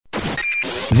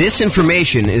This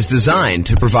information is designed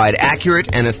to provide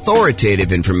accurate and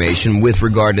authoritative information with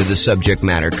regard to the subject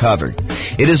matter covered.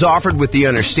 It is offered with the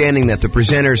understanding that the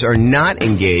presenters are not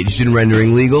engaged in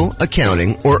rendering legal,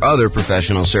 accounting, or other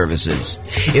professional services.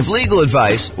 If legal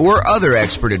advice or other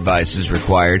expert advice is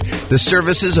required, the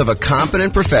services of a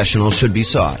competent professional should be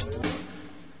sought.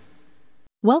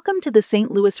 Welcome to the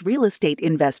St. Louis Real Estate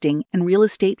Investing and Real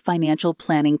Estate Financial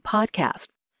Planning Podcast.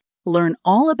 Learn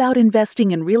all about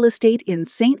investing in real estate in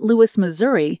St. Louis,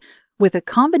 Missouri, with a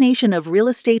combination of real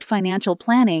estate financial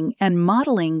planning and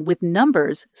modeling with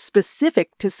numbers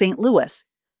specific to St. Louis,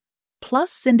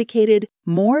 plus syndicated,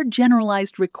 more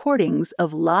generalized recordings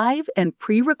of live and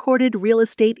pre-recorded real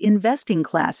estate investing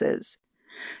classes,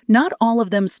 not all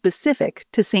of them specific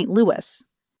to St. Louis.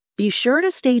 Be sure to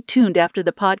stay tuned after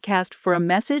the podcast for a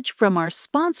message from our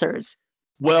sponsors.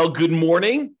 Well, good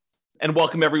morning. And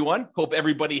welcome, everyone. Hope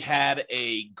everybody had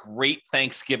a great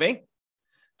Thanksgiving.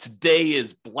 Today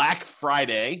is Black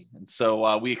Friday, and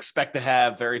so we expect to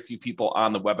have very few people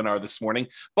on the webinar this morning.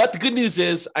 But the good news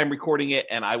is I'm recording it,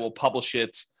 and I will publish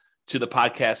it to the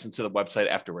podcast and to the website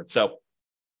afterwards. So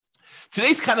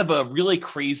today's kind of a really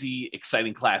crazy,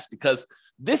 exciting class because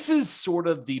this is sort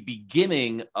of the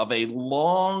beginning of a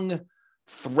long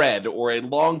thread or a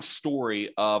long story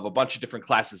of a bunch of different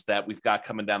classes that we've got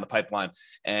coming down the pipeline.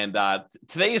 And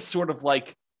today is sort of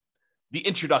like the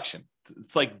introduction.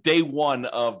 It's like day one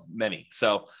of many.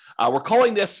 So we're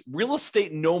calling this Real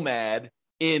Estate Nomad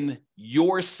in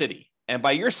Your City. And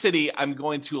by your city, I'm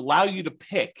going to allow you to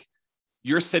pick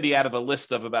your city out of a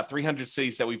list of about 300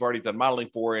 cities that we've already done modeling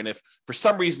for. And if for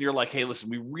some reason you're like, hey,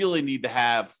 listen, we really need to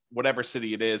have whatever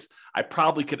city it is, I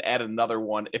probably could add another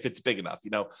one if it's big enough. You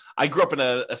know, I grew up in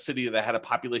a city that had a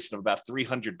population of about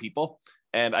 300 people.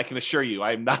 And I can assure you,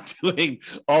 I'm not doing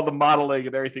all the modeling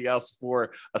and everything else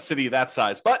for a city that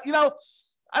size. But, you know,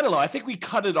 I don't know. I think we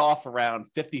cut it off around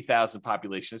 50,000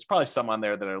 population. There's probably some on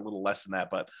there that are a little less than that,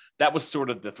 but that was sort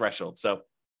of the threshold. So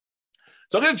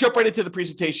I'm going to jump right into the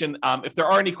presentation. If there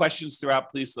are any questions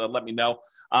throughout, please let me know.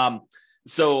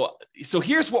 So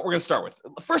here's what we're going to start with.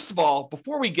 First of all,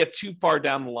 before we get too far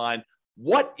down the line,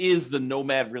 what is the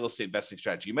Nomad real estate investing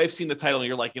strategy? You may have seen the title and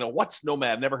you're like, what's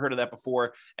Nomad? Never heard of that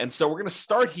before. And so we're going to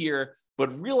start here,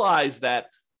 but realize that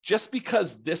just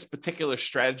because this particular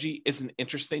strategy isn't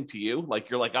interesting to you, like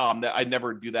you're like, I'd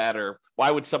never do that, or why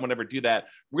would someone ever do that?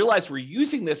 Realize we're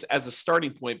using this as a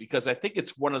starting point because I think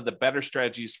it's one of the better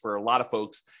strategies for a lot of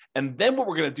folks. And then what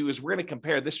we're going to do is we're going to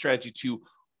compare this strategy to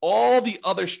all the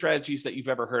other strategies that you've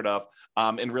ever heard of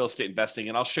in real estate investing.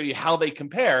 And I'll show you how they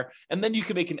compare. And then you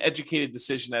can make an educated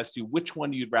decision as to which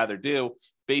one you'd rather do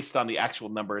based on the actual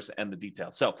numbers and the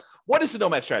details. So what is the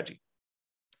Nomad strategy?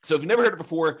 So if you've never heard it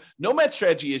before, Nomad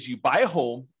strategy is you buy a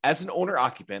home as an owner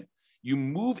occupant, you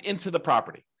move into the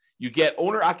property, you get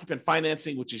owner occupant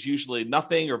financing, which is usually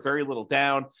nothing or very little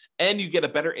down, and you get a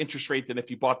better interest rate than if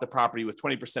you bought the property with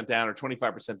 20% down or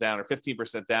 25% down or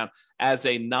 15% down as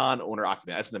a non-owner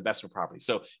occupant, as an investment property.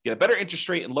 So you get a better interest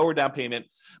rate and lower down payment,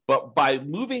 but by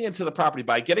moving into the property,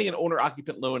 by getting an owner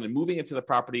occupant loan and moving into the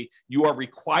property, you are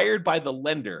required by the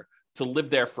lender to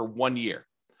live there for 1 year.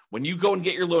 When you go and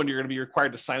get your loan, you're going to be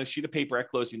required to sign a sheet of paper at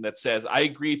closing that says, I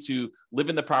agree to live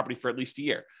in the property for at least a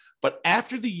year. But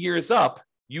after the year is up,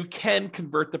 you can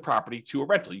convert the property to a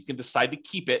rental. You can decide to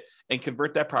keep it and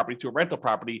convert that property to a rental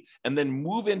property and then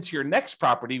move into your next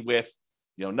property with,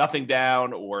 nothing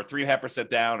down or 3.5%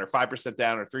 down or 5%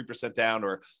 down or 3% down,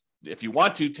 or if you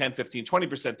want to, 10, 15,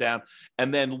 20% down,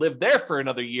 and then live there for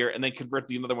another year and then convert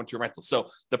the another one to a rental.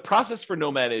 So the process for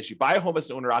Nomad is you buy a home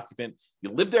as an owner occupant, you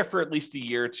live there for at least a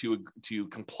year to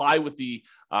comply with the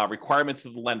requirements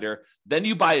of the lender. Then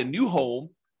you buy a new home,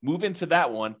 move into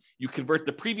that one, you convert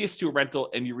the previous to a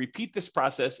rental, and you repeat this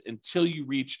process until you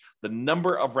reach the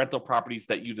number of rental properties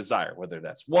that you desire, whether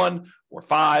that's 1 or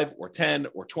 5 or 10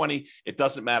 or 20, it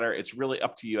doesn't matter. It's really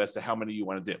up to you as to how many you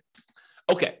want to do.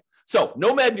 Okay. So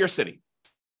Nomad in your city.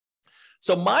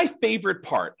 So my favorite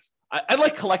part, I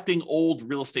like collecting old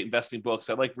real estate investing books.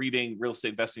 I like reading real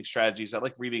estate investing strategies. I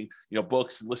like reading,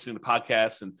 books and listening to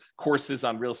podcasts and courses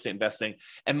on real estate investing.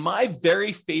 And my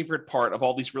very favorite part of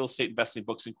all these real estate investing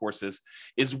books and courses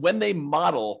is when they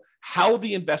model how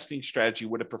the investing strategy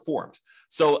would have performed.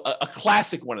 So a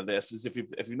classic one of this is if you've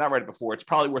not read it before, it's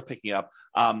probably worth picking up.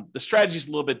 The strategy is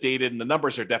a little bit dated and the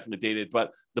numbers are definitely dated,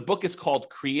 but the book is called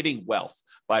Creating Wealth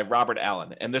by Robert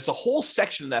Allen. And there's a whole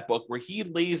section in that book where he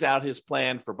lays out his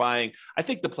plan for buying. I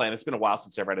think the plan, it's been a while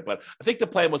since I read it, but I think the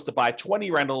plan was to buy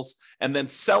 20 rentals and then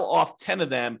sell off 10 of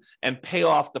them and pay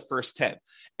off the first 10.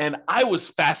 And I was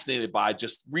fascinated by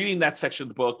just reading that section of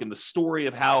the book and the story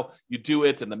of how you do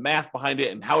it and the math behind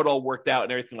it and how it all worked out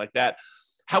and everything like that.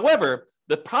 However,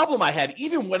 the problem I had,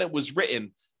 even when it was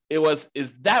written,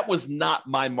 that was not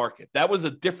my market. That was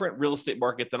a different real estate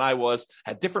market than I was,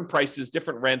 had different prices,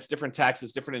 different rents, different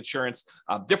taxes, different insurance,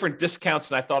 different discounts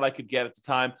than I thought I could get at the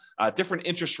time, different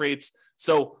interest rates.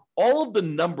 So all of the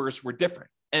numbers were different.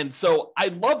 And so I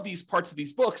love these parts of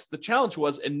these books. The challenge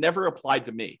was it never applied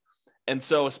to me. And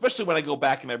so, especially when I go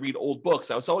back and I read old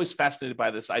books, I was always fascinated by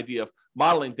this idea of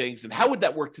modeling things and how would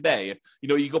that work today? If,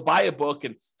 you go buy a book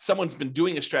and someone's been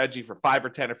doing a strategy for 5 or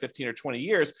 10 or 15 or 20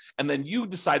 years, and then you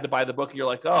decide to buy the book and you're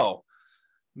like, oh,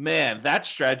 man, that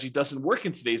strategy doesn't work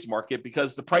in today's market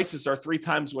because the prices are 3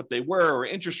 times what they were, or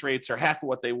interest rates are half of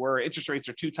what they were. Interest rates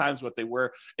are 2 times what they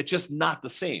were. It's just not the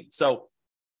same. So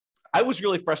I was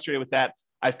really frustrated with that.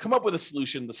 I've come up with a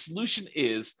solution. The solution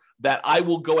is that I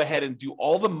will go ahead and do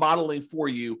all the modeling for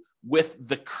you with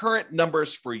the current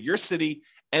numbers for your city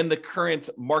and the current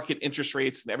market interest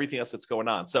rates and everything else that's going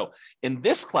on. So in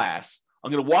this class,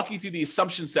 I'm going to walk you through the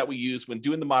assumptions that we use when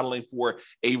doing the modeling for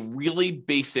a really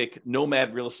basic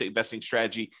nomad real estate investing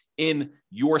strategy in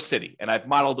your city. And I've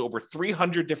modeled over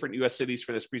 300 different US cities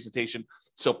for this presentation.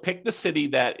 So pick the city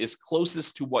that is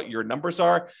closest to what your numbers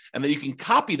are, and then you can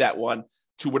copy that one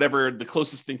to whatever the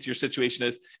closest thing to your situation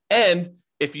is. And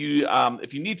if you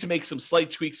need to make some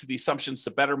slight tweaks to the assumptions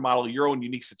to better model your own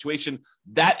unique situation,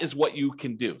 that is what you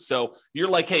can do. So you're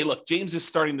like, hey, look, James is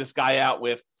starting this guy out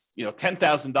with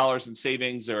 $10,000 in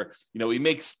savings, or he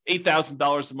makes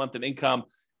 $8,000 a month in income,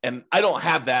 and I don't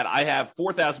have that. I have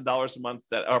 $4,000 a month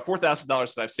or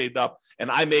 $4,000 that I've saved up,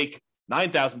 and I make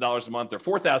 $9,000 a month or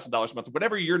 $4,000 a month,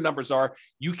 whatever your numbers are.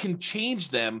 You can change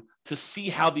them to see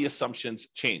how the assumptions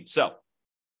change. So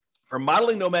for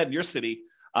modeling Nomad in your city,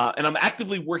 and I'm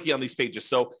actively working on these pages.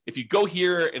 So if you go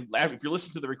here and if you're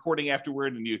listening to the recording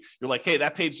afterward and you're like, hey,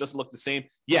 that page doesn't look the same.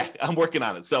 Yeah, I'm working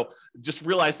on it. So just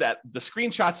realize that the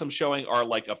screenshots I'm showing are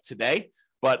like of today,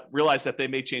 but realize that they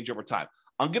may change over time.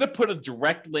 I'm going to put a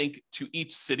direct link to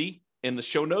each city in the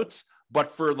show notes. But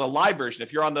for the live version,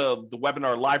 if you're on the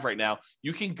webinar live right now,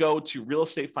 you can go to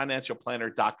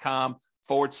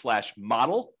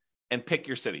realestatefinancialplanner.com/model and pick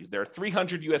your city. There are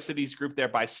 300 US cities grouped there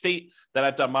by state that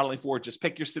I've done modeling for. Just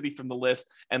pick your city from the list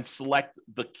and select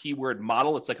the keyword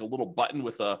model. It's like a little button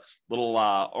with a little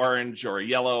orange or a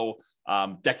yellow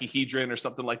decahedron or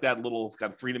something like that, little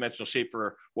kind of 3-dimensional shape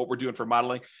for what we're doing for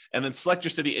modeling. And then select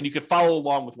your city, and you can follow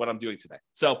along with what I'm doing today.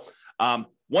 So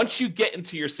once you get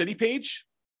into your city page,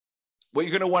 what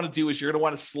you're going to want to do is you're going to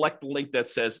want to select the link that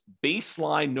says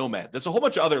Baseline Nomad. There's a whole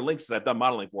bunch of other links that I've done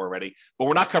modeling for already, but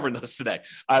we're not covering those today.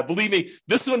 Believe me,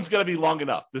 this one's going to be long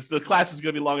enough. The class is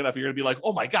going to be long enough. You're going to be like,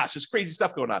 oh my gosh, there's crazy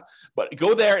stuff going on. But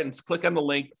go there and click on the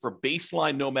link for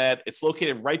Baseline Nomad. It's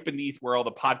located right beneath where all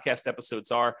the podcast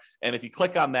episodes are. And if you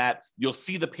click on that, you'll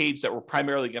see the page that we're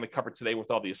primarily going to cover today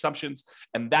with all the assumptions.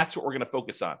 And that's what we're going to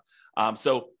focus on.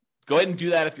 So go ahead and do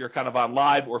that if you're kind of on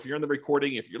live, or if you're in the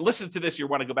recording. If you're listening to this, you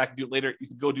want to go back and do it later, you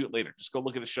can go do it later. Just go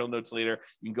look at the show notes later.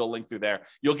 You can go link through there.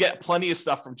 You'll get plenty of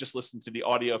stuff from just listening to the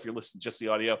audio if you're listening to just the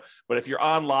audio. But if you're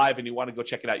on live and you want to go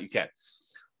check it out, you can.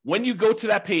 When you go to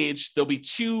that page, there'll be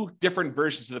 2 different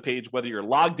versions of the page, whether you're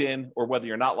logged in or whether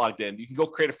you're not logged in. You can go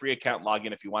create a free account and log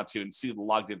in if you want to and see the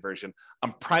logged in version.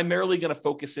 I'm primarily going to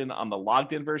focus in on the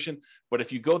logged in version, but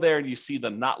if you go there and you see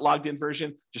the not logged in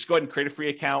version, just go ahead and create a free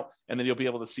account, and then you'll be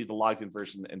able to see the logged in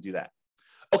version and do that.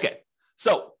 Okay,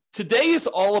 so today is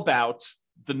all about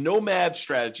the Nomad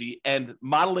strategy and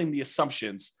modeling the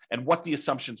assumptions and what the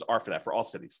assumptions are for that for all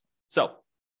cities. So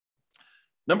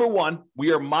number 1,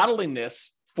 we are modeling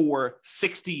this for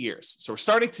 60 years. So we're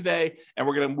starting today, and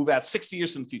we're going to move out 60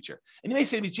 years in the future. And you may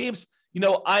say to me, James,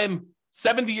 I'm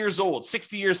 70 years old.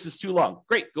 60 years is too long.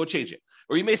 Great, go change it.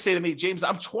 Or you may say to me, James,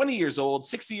 I'm 20 years old.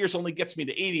 60 years only gets me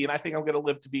to 80, and I think I'm going to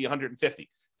live to be 150.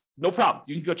 No problem.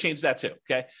 You can go change that too.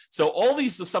 Okay. So all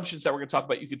these assumptions that we're going to talk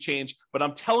about, you can change, but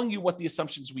I'm telling you what the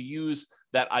assumptions we use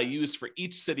that I use for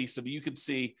each city so that you can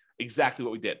see exactly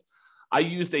what we did. I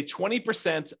used a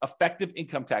 20% effective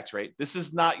income tax rate. This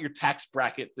is not your tax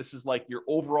bracket. This is like your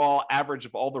overall average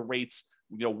of all the rates,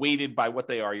 weighted by what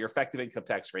they are, your effective income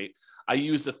tax rate. I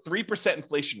used a 3%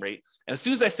 inflation rate. And as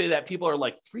soon as I say that, people are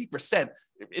like, 3%?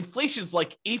 Inflation's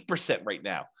like 8% right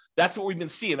now. That's what we've been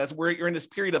seeing. That's where you're in this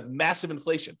period of massive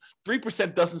inflation.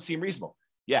 3% doesn't seem reasonable.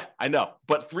 Yeah, I know.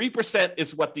 But 3%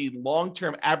 is what the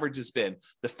long-term average has been.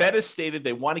 The Fed has stated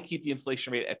they want to keep the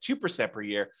inflation rate at 2% per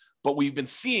year, but we've been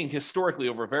seeing historically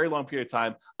over a very long period of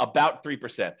time about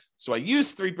 3%. So I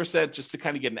use 3% just to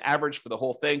kind of get an average for the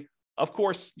whole thing. Of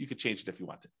course, you could change it if you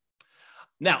want to.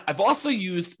 Now, I've also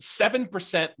used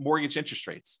 7% mortgage interest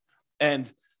rates.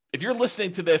 And if you're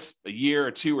listening to this a year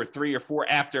or 2 or 3 or 4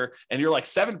 after, and you're like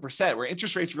 7%, were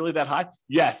interest rates really that high?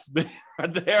 Yes,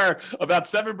 they're about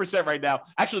 7% right now.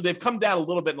 Actually, they've come down a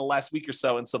little bit in the last week or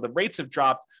so. And so the rates have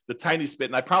dropped the tiniest bit.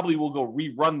 And I probably will go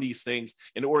rerun these things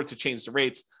in order to change the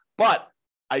rates. But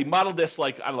I modeled this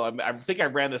like, I don't know, I think I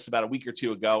ran this about a week or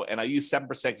 2 ago, and I used 7%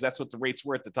 because that's what the rates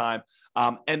were at the time.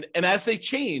 And as they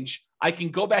change, I can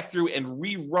go back through and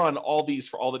rerun all these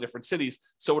for all the different cities,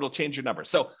 so it'll change your number.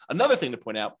 So another thing to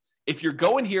point out, if you're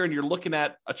going here and you're looking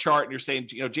at a chart and you're saying,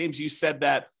 James, you said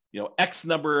that, X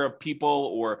number of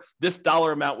people or this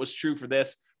dollar amount was true for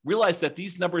this, realize that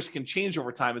these numbers can change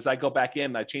over time as I go back in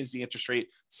and I change the interest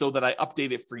rate so that I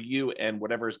update it for you and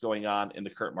whatever is going on in the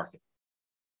current market.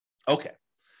 Okay.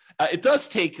 It does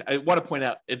take, I want to point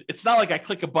out, it's not like I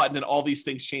click a button and all these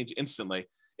things change instantly.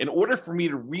 In order for me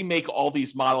to remake all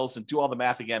these models and do all the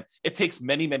math again, it takes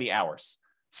many, many hours.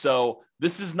 So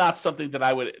this is not something that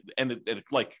I would, and it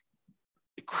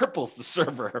cripples the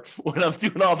server when I'm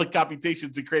doing all the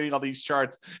computations and creating all these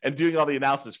charts and doing all the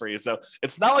analysis for you. So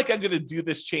it's not like I'm going to do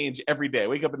this change every day. I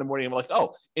wake up in the morning and I'm like,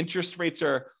 oh, interest rates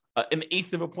are an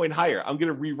eighth of a point higher. I'm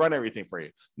going to rerun everything for you.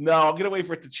 No, I'm going to wait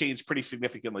for it to change pretty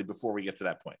significantly before we get to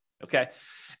that point. Okay.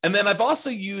 And then I've also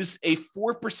used a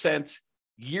 4%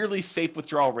 yearly safe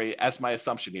withdrawal rate as my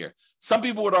assumption here. Some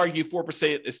people would argue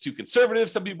 4% is too conservative.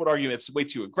 Some people would argue it's way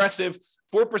too aggressive.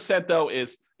 4% though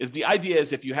is the idea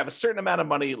is if you have a certain amount of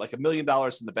money, like $1 million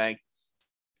in the bank,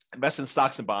 invest in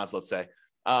stocks and bonds, let's say,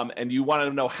 and you want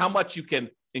to know how much you can,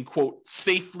 in quote,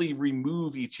 safely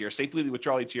remove each year, safely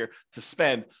withdraw each year to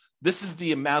spend. This is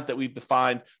the amount that we've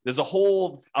defined. There's a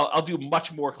whole, I'll do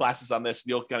much more classes on this and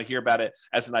you'll kind of hear about it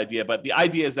as an idea. But the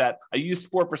idea is that I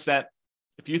used 4%.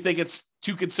 If you think it's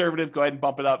too conservative, go ahead and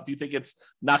bump it up. If you think it's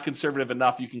not conservative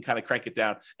enough, you can kind of crank it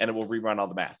down and it will rerun all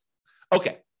the math.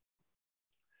 Okay.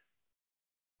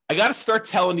 I got to start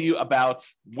telling you about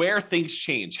where things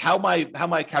change, how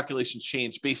my calculations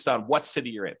change based on what city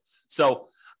you're in. So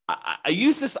I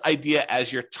use this idea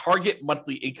as your target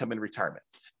monthly income in retirement.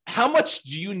 How much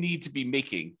do you need to be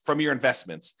making from your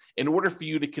investments in order for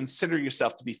you to consider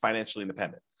yourself to be financially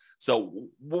independent? So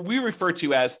what we refer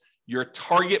to as your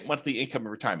target monthly income in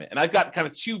retirement. And I've got kind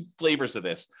of 2 flavors of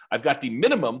this. I've got the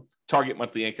minimum target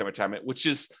monthly income retirement, which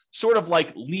is sort of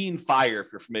like lean fire, if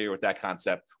you're familiar with that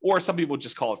concept, or some people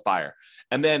just call it fire.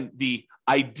 And then the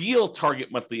ideal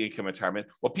target monthly income retirement,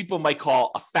 what people might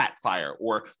call a fat fire,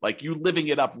 or like you living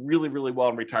it up really, really well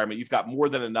in retirement. You've got more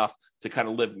than enough to kind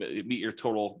of meet your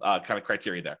total kind of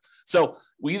criteria there. So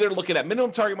we either looking at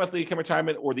minimum target monthly income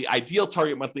retirement or the ideal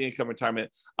target monthly income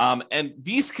retirement. And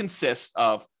these consist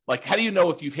of, like, how do you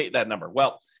know if you've hit that number?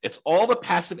 Well, it's all the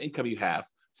passive income you have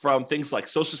from things like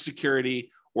Social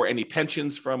Security or any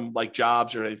pensions from like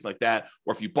jobs or anything like that,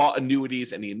 or if you bought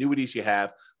annuities and the annuities you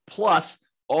have, plus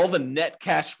all the net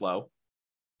cash flow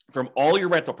from all your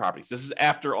rental properties. This is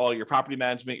after all your property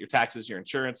management, your taxes, your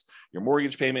insurance, your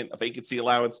mortgage payment, a vacancy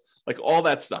allowance, like all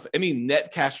that stuff. Any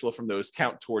net cash flow from those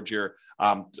count towards your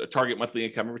target monthly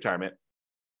income in retirement.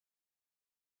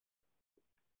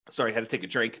 Sorry, I had to take a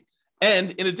drink.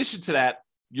 And in addition to that,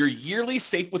 your yearly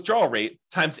safe withdrawal rate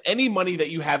times any money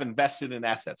that you have invested in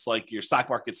assets, like your stock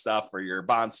market stuff or your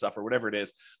bond stuff or whatever it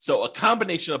is. So a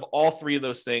combination of all 3 of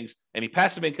those things, any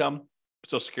passive income,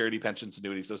 Social Security, pensions,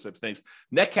 annuities, those types of things,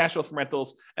 net cash flow from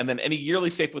rentals, and then any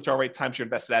yearly safe withdrawal rate times your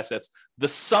invested assets. The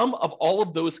sum of all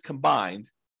of those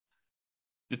combined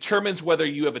determines whether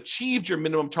you have achieved your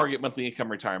minimum target monthly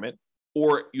income retirement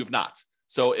or you have not.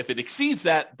 So if it exceeds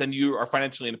that, then you are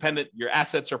financially independent. Your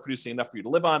assets are producing enough for you to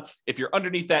live on. If you're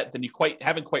underneath that, then you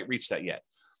haven't quite reached that yet.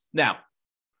 Now,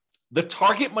 the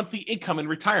target monthly income in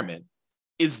retirement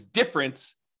is different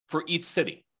for each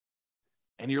city.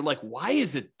 And you're like, why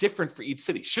is it different for each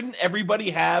city? Shouldn't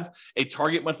everybody have a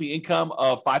target monthly income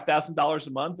of $5,000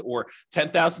 a month or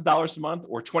 $10,000 a month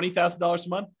or $20,000 a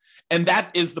month? And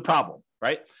that is the problem,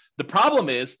 right? The problem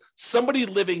is somebody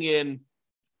living in,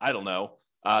 I don't know,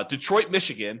 Detroit,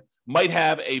 Michigan might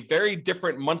have a very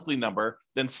different monthly number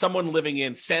than someone living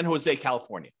in San Jose,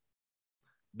 California.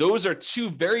 Those are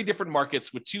 2 very different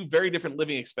markets with 2 very different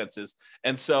living expenses.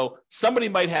 And so somebody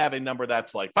might have a number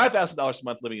that's like $5,000 a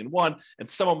month living in one, and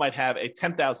someone might have a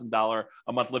 $10,000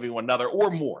 a month living in another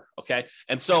or more. Okay.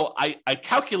 And so I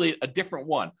calculate a different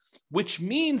one, which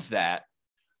means that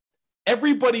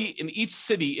everybody in each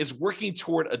city is working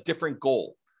toward a different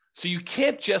goal. So you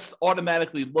can't just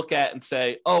automatically look at and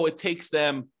say, oh, it takes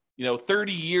them,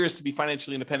 30 years to be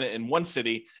financially independent in one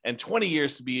city and 20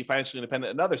 years to be financially independent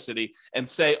in another city and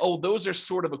say, oh, those are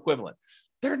sort of equivalent.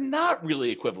 they're not really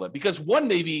equivalent, because one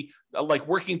may be like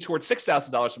working toward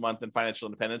 $6,000 a month in financial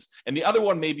independence, and the other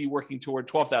one may be working toward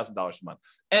 $12,000 a month.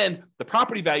 And the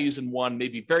property values in one may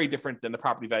be very different than the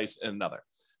property values in another.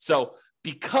 So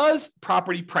because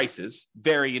property prices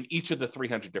vary in each of the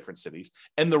 300 different cities,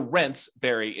 and the rents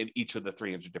vary in each of the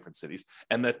 300 different cities,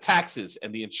 and the taxes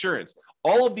and the insurance,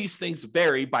 all of these things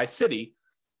vary by city,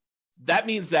 that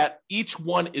means that each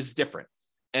one is different.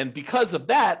 And because of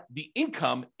that, the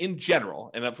income in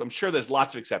general, and I'm sure there's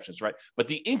lots of exceptions, right? But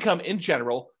the income in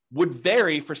general would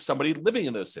vary for somebody living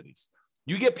in those cities.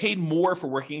 You get paid more for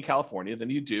working in California than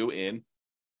you do in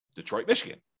Detroit,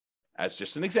 Michigan, as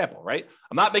just an example, right?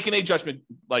 I'm not making any judgment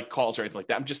like calls or anything like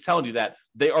that. I'm just telling you that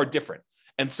they are different.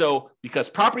 And so because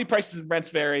property prices and rents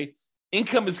vary,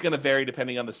 income is going to vary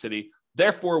depending on the city.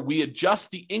 Therefore, we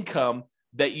adjust the income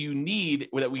that you need,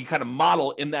 or that we kind of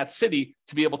model in that city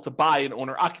to be able to buy an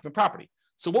owner-occupant property.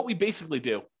 So what we basically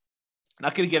do,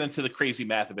 not going to get into the crazy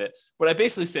math of it, but I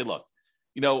basically say, look,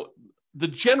 the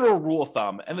general rule of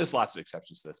thumb, and there's lots of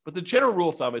exceptions to this, but the general rule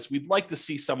of thumb is we'd like to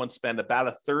see someone spend about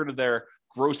a third of their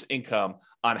gross income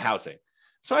on housing.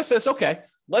 So I says, okay,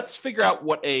 let's figure out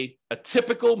what a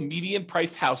typical median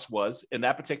priced house was in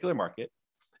that particular market,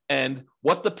 and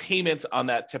what the payment on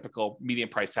that typical median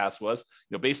price house was,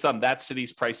 based on that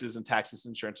city's prices and taxes,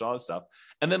 insurance, and all that stuff.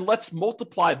 And then let's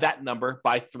multiply that number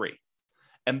by 3.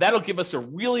 And that'll give us a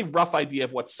really rough idea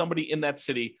of what somebody in that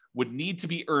city would need to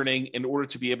be earning in order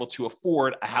to be able to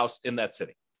afford a house in that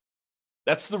city.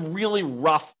 That's the really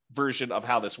rough version of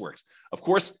how this works. Of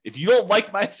course, if you don't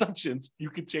like my assumptions,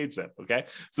 you can change them, okay?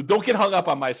 So don't get hung up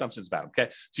on my assumptions about them,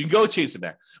 okay? So you can go change them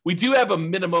there. We do have a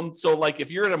minimum. So like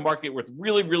if you're in a market with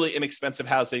really, really inexpensive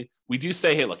housing, we do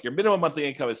say, hey, look, your minimum monthly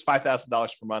income is $5,000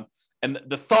 per month. And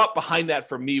the thought behind that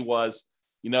for me was,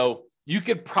 you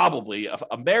could probably, a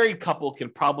married couple can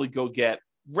probably go get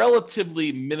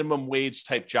relatively minimum wage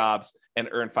type jobs and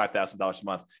earn $5,000 a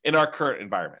month in our current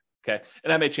environment. Okay. And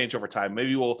that may change over time.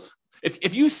 Maybe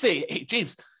if you say, hey,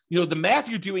 James, the math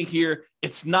you're doing here,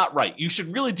 it's not right. You should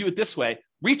really do it this way.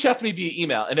 Reach out to me via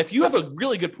email. And if you have a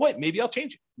really good point, maybe I'll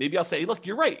change it. Maybe I'll say, look,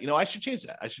 you're right. I should change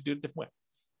that. I should do it a different way.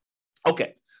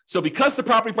 Okay. So because the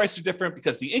property prices are different,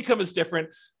 because the income is different,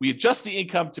 we adjust the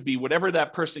income to be whatever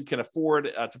that person can afford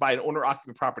to buy an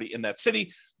owner-occupant property in that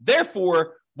city.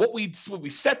 Therefore, what we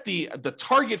set the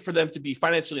target for them to be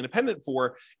financially independent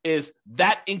for is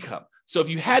that income. So if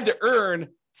you had to earn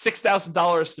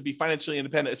 $6,000 to be financially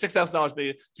independent, $6,000 to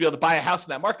be able to buy a house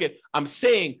in that market, I'm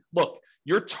saying, look,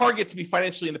 your target to be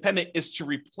financially independent is to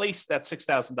replace that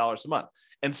 $6,000 a month.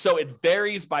 And so it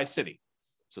varies by city.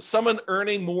 So someone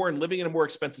earning more and living in a more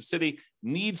expensive city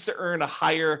needs to earn a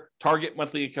higher target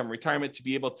monthly income retirement to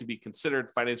be able to be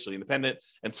considered financially independent.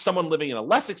 And someone living in a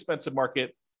less expensive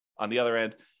market, on the other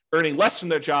end, earning less from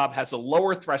their job, has a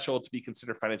lower threshold to be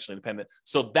considered financially independent.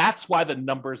 So that's why the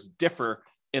numbers differ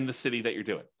in the city that you're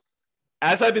doing.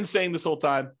 As I've been saying this whole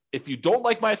time, if you don't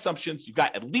like my assumptions, you've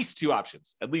got at least 2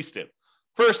 options, at least 2.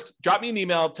 First, drop me an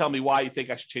email, tell me why you think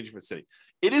I should change it for the city.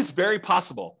 It is very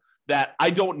possible that I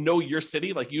don't know your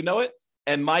city like you know it,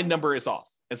 and my number is off.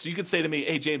 And so you could say to me,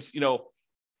 hey, James,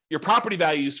 your property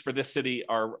values for this city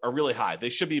are really high. They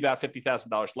should be about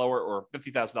 $50,000 lower or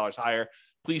 $50,000 higher.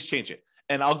 Please change it.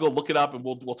 And I'll go look it up and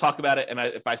we'll talk about it. And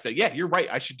if I say, yeah, you're right,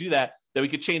 I should do that, then we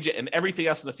could change it and everything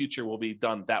else in the future will be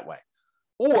done that way.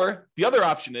 Or the other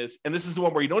option is, and this is the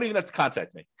one where you don't even have to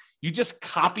contact me. You just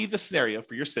copy the scenario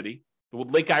for your city, the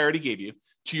link I already gave you,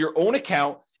 to your own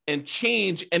account and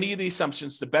change any of the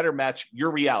assumptions to better match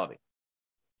your reality.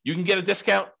 You can get a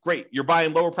discount. Great. You're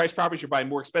buying lower price properties. You're buying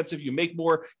more expensive. You make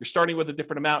more. You're starting with a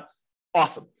different amount.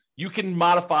 Awesome. You can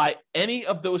modify any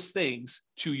of those things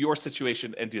to your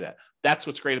situation and do that. That's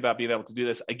what's great about being able to do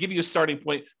this. I give you a starting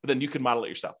point, but then you can model it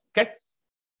yourself. Okay.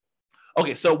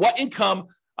 So what income,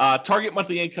 target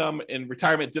monthly income in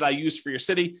retirement did I use for your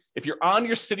city? If you're on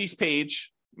your city's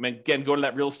page, again, go to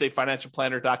that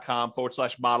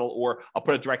realestatefinancialplanner.com/model, or I'll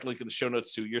put a direct link in the show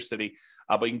notes to your city,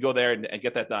 but you can go there and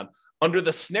get that done. Under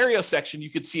the scenario section, you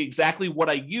can see exactly what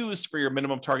I used for your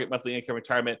minimum target monthly income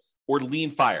retirement or lean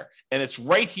fire. And it's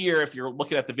right here. If you're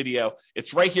looking at the video,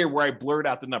 it's right here where I blurred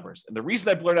out the numbers. And the reason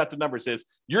I blurred out the numbers is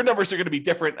your numbers are going to be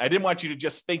different. I didn't want you to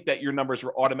just think that your numbers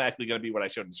were automatically going to be what I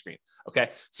showed on the screen.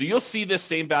 Okay. So you'll see this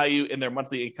same value in their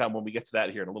monthly income when we get to that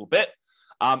here in a little bit.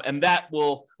 And that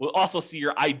will also see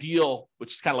your ideal,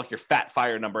 which is kind of like your fat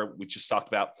fire number we just talked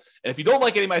about. And if you don't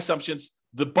like any of my assumptions,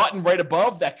 the button right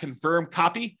above that confirm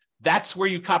copy, that's where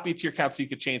you copy it to your account so you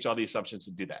can change all the assumptions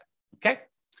and do that. Okay.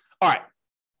 All right.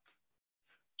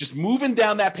 Just moving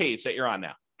down that page that you're on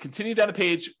now. continue down the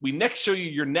page. We next show you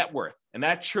your net worth, and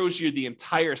that shows you the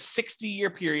entire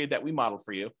 60-year period that we modeled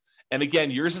for you. And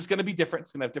again, yours is going to be different.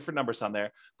 It's going to have different numbers on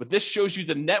there, but this shows you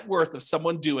the net worth of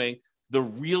someone doing the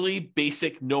really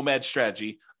basic nomad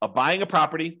strategy of buying a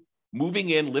property, moving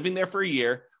in, living there for a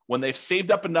year. When they've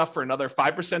saved up enough for another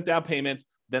 5% down payment,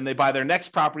 then they buy their next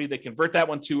property, they convert that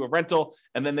one to a rental,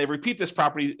 and then they repeat this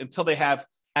property until they have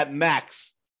at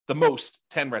max the most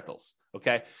 10 rentals.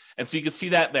 Okay. And so you can see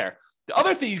that there. The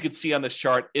other thing you can see on this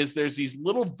chart is there's these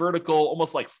little vertical,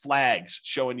 almost like flags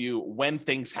showing you when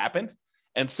things happened.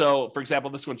 And so, for example,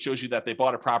 this one shows you that they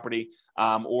bought a property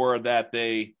or that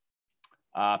they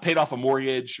paid off a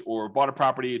mortgage or bought a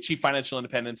property, achieved financial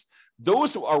independence.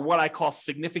 Those are what I call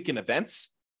significant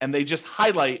events. And they just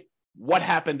highlight what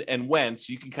happened and when,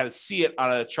 so you can kind of see it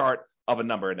on a chart of a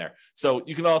number in there. So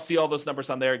you can all see all those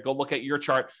numbers on there. Go look at your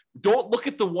chart. Don't look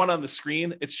at the one on the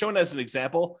screen. It's shown as an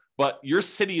example, but your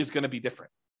city is going to be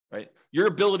different, right? Your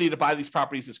ability to buy these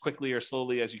properties as quickly or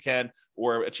slowly as you can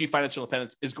or achieve financial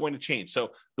independence is going to change.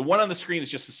 So the one on the screen is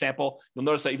just a sample. You'll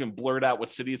notice I even blurred out what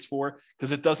city it's for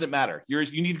because it doesn't matter.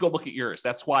 Yours, you need to go look at yours.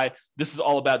 That's why this is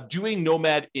all about doing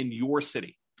Nomad in your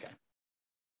city. Okay.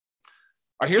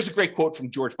 All right, here's a great quote from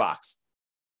George Box.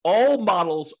 All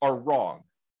models are wrong,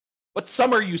 but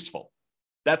some are useful.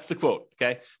 That's the quote,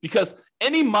 okay? Because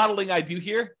any modeling I do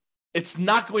here, it's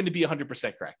not going to be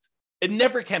 100% correct. It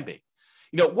never can be.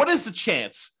 You know, what is the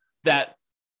chance that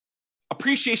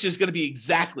appreciation is going to be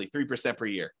exactly 3% per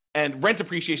year and rent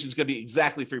appreciation is going to be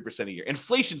exactly 3% a year?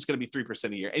 Inflation is going to be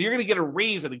 3% a year, and you're going to get a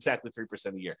raise at exactly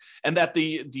 3% a year, and that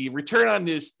the return on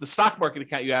the stock market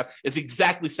account you have is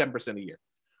exactly 7% a year,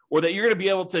 or that you're going to be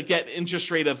able to get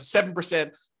interest rate of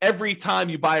 7% every time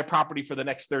you buy a property for the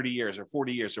next 30 years or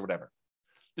 40 years or whatever.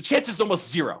 The chance is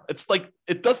almost zero. It's like,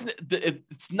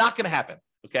 it's not going to happen.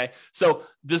 Okay. So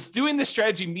does doing this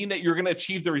strategy mean that you're going to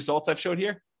achieve the results I've showed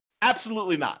here?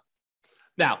 Absolutely not.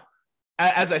 Now,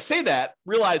 as I say that,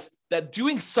 realize that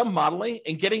doing some modeling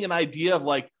and getting an idea of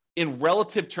like, in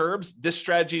relative terms, this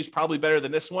strategy is probably better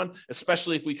than this one,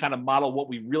 especially if we kind of model what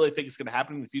we really think is going to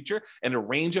happen in the future and a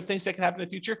range of things that can happen in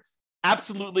the future.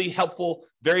 Absolutely helpful,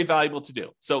 very valuable to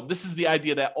do. So this is the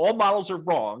idea that all models are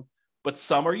wrong, but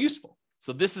some are useful.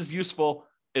 So this is useful.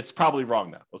 It's probably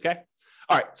wrong now. Okay.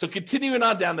 All right. So continuing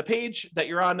on down the page that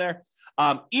you're on there,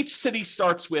 each city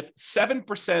starts with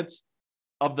 7%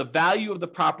 of the value of the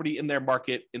property in their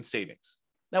market in savings.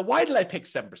 Now, why did I pick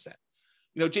 7%?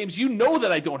 You know, James, you know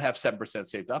that I don't have 7%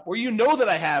 saved up, or you know that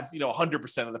I have,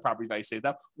 100% of the property value saved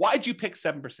up. Why'd you pick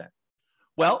 7%?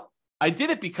 Well, I did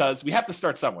it because we have to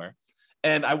start somewhere.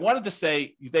 And I wanted to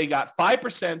say they got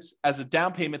 5% as a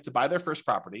down payment to buy their first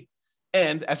property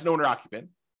and as an owner occupant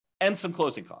and some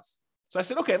closing costs. So I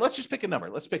said, okay, let's just pick a number.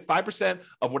 Let's pick 5%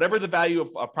 of whatever the value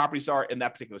of properties are in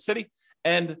that particular city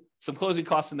and some closing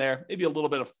costs in there, maybe a little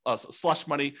bit of slush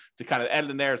money to kind of add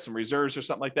in there, some reserves or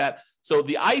something like that. So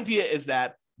the idea is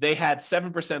that they had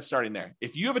 7% starting there.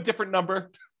 If you have a different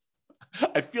number,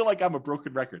 I feel like I'm a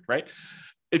broken record, right?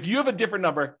 If you have a different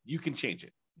number, you can change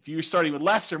it. If you're starting with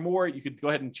less or more, you could go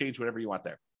ahead and change whatever you want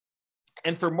there.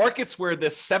 And for markets where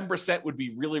this 7% would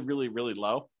be really, really, really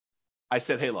low, I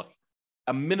said, hey, look,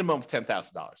 a minimum of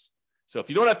 $10,000. So if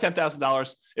you don't have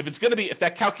 $10,000, if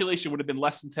that calculation would have been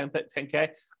less than 10K,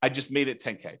 I just made it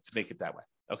 10K to make it that way.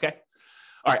 Okay.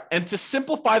 All right. And to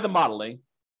simplify the modeling,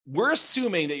 we're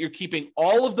assuming that you're keeping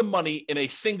all of the money in a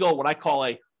single, what I call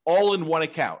a all-in-one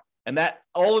account. And that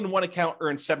all-in-one account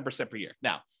earns 7% per year.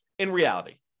 Now, in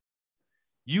reality,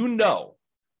 you know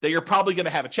that you're probably going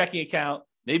to have a checking account,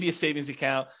 maybe a savings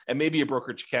account, and maybe a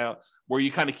brokerage account where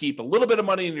you kind of keep a little bit of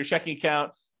money in your checking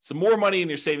account, some more money in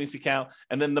your savings account,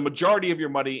 and then the majority of your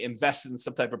money invested in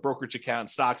some type of brokerage account,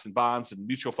 stocks and bonds and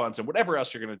mutual funds and whatever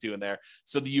else you're going to do in there,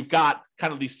 so that you've got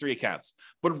kind of these three accounts.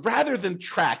 But rather than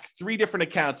track three different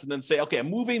accounts and then say, okay,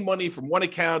 I'm moving money from one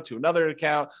account to another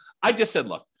account, I just said,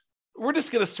 look, we're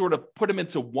just going to sort of put them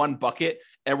into one bucket,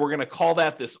 and we're going to call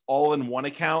that this all-in-one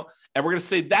account. And we're going to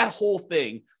say that whole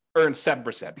thing earns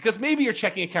 7%, because maybe your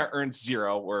checking account earns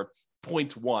 0 or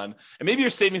 0.1, and maybe your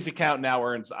savings account now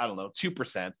earns,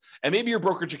 2%, and maybe your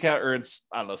brokerage account earns,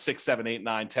 6, 7, 8,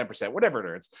 9, 10%, whatever it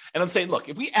earns. And I'm saying, look,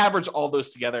 if we average all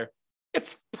those together,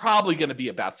 it's probably going to be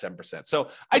about 7%. So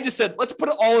I just said, let's put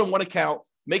it all in one account,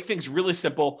 make things really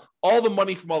simple. All the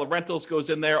money from all the rentals goes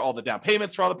in there. All the down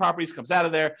payments for all the properties comes out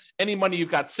of there. Any money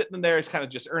you've got sitting in there is kind of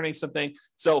just earning something.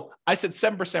 So I said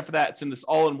 7% for that. It's in this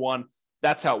all in one.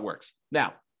 That's how it works.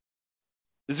 Now,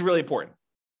 this is really important,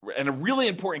 and a really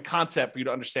important concept for you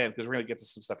to understand, because we're going to get to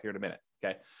some stuff here in a minute.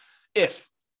 Okay. If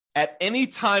at any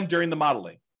time during the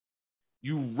modeling,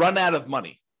 you run out of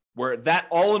money, where that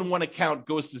all-in-one account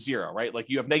goes to zero, right? Like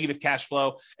you have negative cash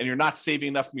flow and you're not saving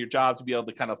enough from your job to be able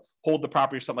to kind of hold the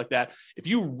property or something like that. If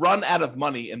you run out of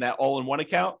money in that all-in-one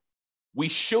account, we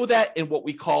show that in what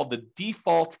we call the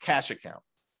default cash account.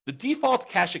 The default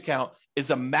cash account is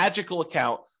a magical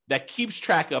account that keeps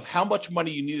track of how much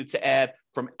money you needed to add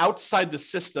from outside the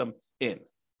system in,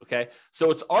 okay?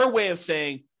 So it's our way of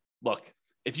saying, look,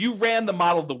 if you ran the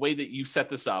model the way that you set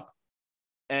this up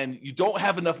and you don't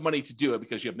have enough money to do it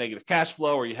because you have negative cash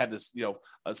flow or you had this,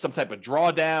 some type of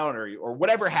drawdown or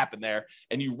whatever happened there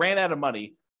and you ran out of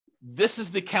money, this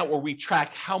is the account where we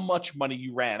track how much money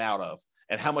you ran out of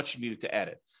and how much you needed to add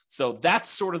it. So that's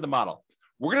sort of the model.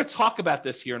 We're going to talk about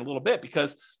this here in a little bit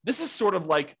because this is sort of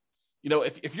like,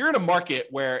 if you're in a market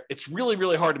where it's really,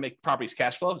 really hard to make properties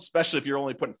cash flow, especially if you're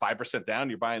only putting 5% down,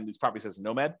 you're buying these properties as a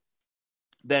Nomad,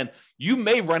 then you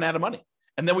may run out of money.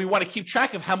 And then we want to keep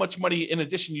track of how much money in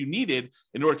addition you needed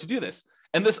in order to do this.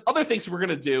 And there's other things we're going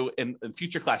to do in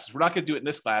future classes. We're not going to do it in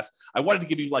this class. I wanted to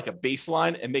give you like a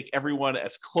baseline and make everyone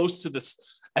as close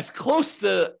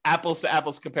to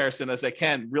apples comparison as I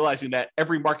can, realizing that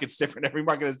every market's different. Every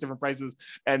market has different prices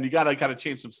and you got to kind of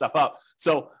change some stuff up.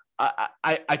 So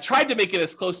I tried to make it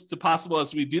as close to possible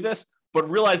as we do this, but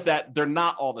realize that they're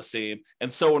not all the same.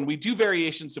 And so when we do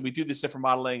variations and we do this different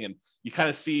modeling and you kind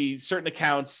of see certain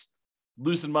accounts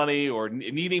losing money or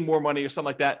needing more money or something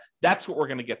like that, that's what we're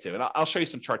going to get to. And I'll show you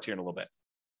some charts here in a little bit.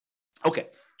 Okay,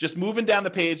 just moving down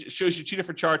the page, it shows you two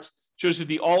different charts, shows you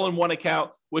the all-in-one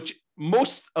account, which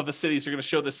most of the cities are going to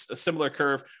show this a similar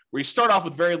curve where you start off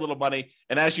with very little money.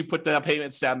 And as you put the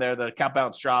payments down there, the account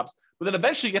balance drops. But then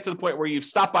eventually you get to the point where you've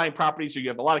stopped buying properties or you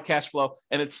have a lot of cash flow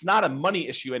and it's not a money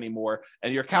issue anymore.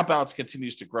 And your account balance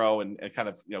continues to grow and kind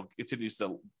of, continues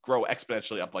to grow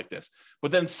exponentially up like this.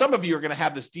 But then some of you are going to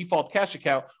have this default cash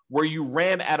account where you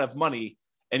ran out of money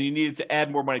and you needed to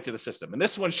add more money to the system. And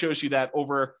this one shows you that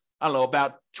over,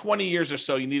 about 20 years or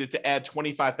so, you needed to add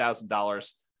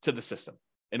 $25,000 to the system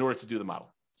in order to do the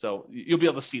model. So you'll be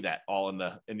able to see that all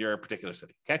in your particular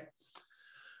city, okay?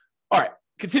 All right,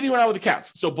 continuing on with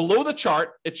accounts. So below the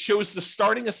chart, it shows the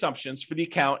starting assumptions for the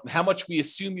account and how much we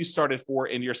assume you started for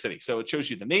in your city. So it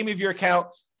shows you the name of your account.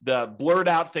 The blurred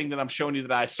out thing that I'm showing you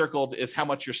that I circled is how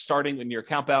much you're starting in your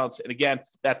account balance. And again,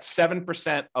 that's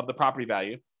 7% of the property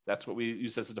value. That's what we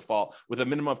use as a default with a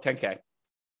minimum of 10K.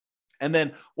 And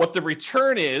then what the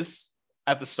return is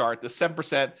at the start, the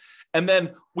 7%. And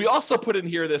then we also put in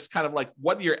here this kind of like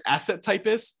what your asset type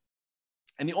is.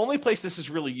 And the only place this is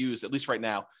really used, at least right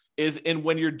now, is in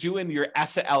when you're doing your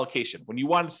asset allocation. When you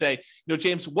want to say,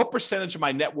 James, what percentage of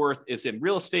my net worth is in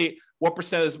real estate? What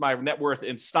percentage of my net worth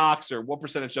in stocks? Or what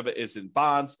percentage of it is in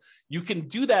bonds? You can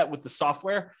do that with the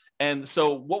software. And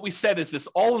so what we said is this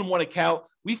all-in-one account,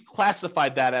 we've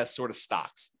classified that as sort of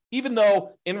stocks. Even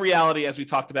though in reality, as we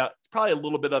talked about, it's probably a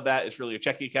little bit of that is really your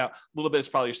checking account, a little bit is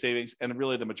probably your savings, and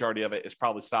really the majority of it is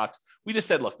probably stocks. We just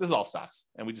said, look, this is all stocks,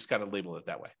 and we just kind of label it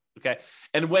that way, okay?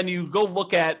 And when you go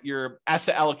look at your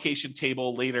asset allocation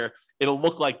table later, it'll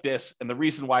look like this, and the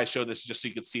reason why I show this is just so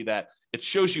you can see that. It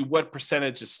shows you what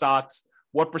percentage is stocks,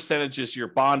 what percentage is your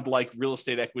bond-like real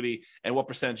estate equity, and what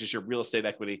percentage is your real estate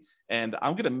equity. And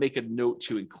I'm going to make a note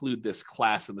to include this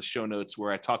class in the show notes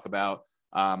where I talk about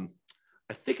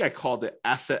I think I called it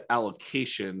asset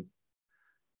allocation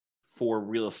for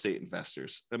real estate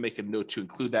investors. I make a note to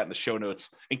include that in the show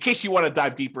notes in case you want to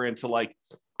dive deeper into like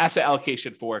asset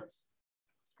allocation for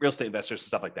real estate investors and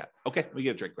stuff like that. Okay, let me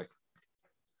get a drink quick.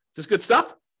 Is this good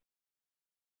stuff?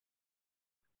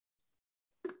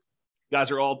 You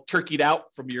guys are all turkeyed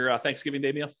out from your Thanksgiving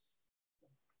Day meal?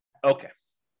 Okay.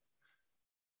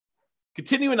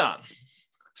 Continuing on.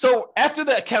 So after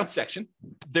the account section,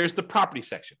 there's the property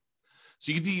section.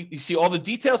 So you see all the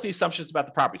details and the assumptions about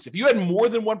the property. So if you had more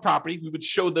than one property, we would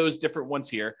show those different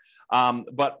ones here.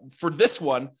 But for this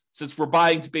one, since we're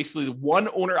buying basically the one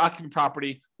owner-occupant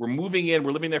property, we're moving in,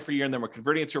 we're living there for a year, and then we're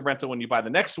converting it to a rental when you buy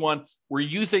the next one, we're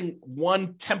using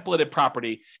one templated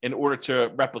property in order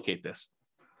to replicate this.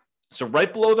 So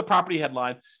right below the property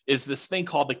headline is this thing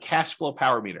called the cash flow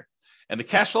power meter. And the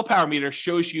cash flow power meter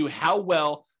shows you how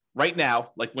well right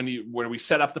now, like when we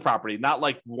set up the property, not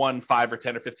like 1, 5, or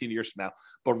 10 or 15 years from now,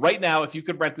 but right now, if you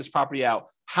could rent this property out,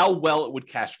 how well it would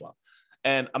cash flow.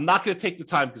 And I'm not going to take the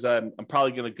time because I'm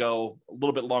probably going to go a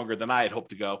little bit longer than I had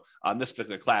hoped to go on this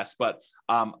particular class. But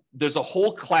there's a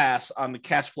whole class on the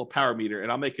cash flow power meter,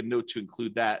 and I'll make a note to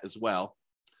include that as well.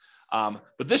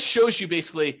 But this shows you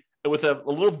basically with a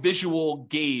little visual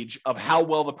gauge of how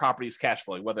well the property is cash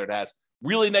flowing, whether it has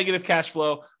really negative cash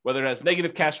flow, whether it has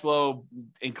negative cash flow,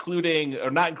 including or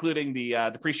not including the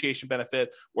depreciation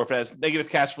benefit, or if it has negative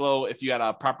cash flow, if you had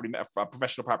a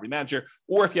professional property manager,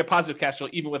 or if you have positive cash flow,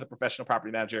 even with a professional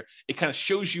property manager, it kind of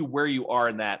shows you where you are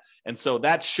in that. And so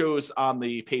that shows on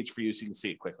the page for you so you can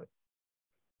see it quickly.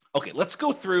 Okay, let's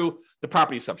go through the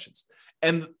property assumptions.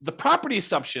 And the property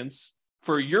assumptions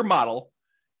for your model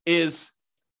is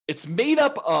it's made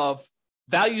up of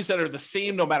values that are the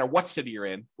same no matter what city you're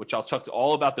in, which I'll talk to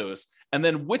all about those, and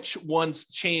then which ones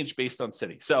change based on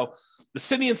city. So the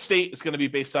city and state is going to be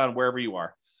based on wherever you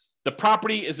are. The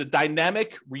property is a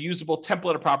dynamic, reusable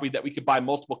template of property that we could buy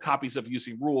multiple copies of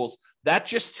using rules. That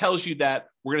just tells you that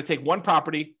we're going to take one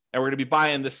property and we're going to be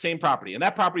buying the same property. And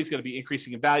that property is going to be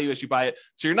increasing in value as you buy it.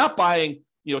 So you're not buying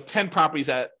 10 properties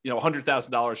at,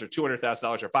 $100,000 or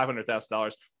 $200,000 or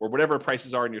 $500,000 or whatever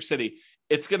prices are in your city.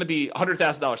 It's going to be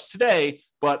 $100,000 today,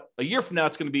 but a year from now,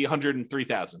 it's going to be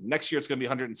 $103,000. Next year, it's going to be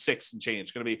 106 and change.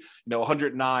 It's going to be,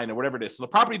 109 or whatever it is. So the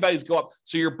property values go up.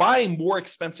 So you're buying more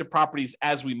expensive properties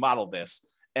as we model this,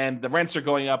 and the rents are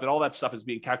going up and all that stuff is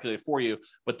being calculated for you.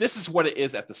 But this is what it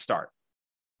is at the start.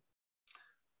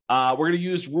 We're going to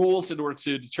use rules in order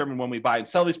to determine when we buy and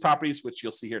sell these properties, which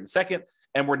you'll see here in a second.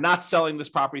 And we're not selling this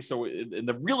property. So in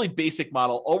the really basic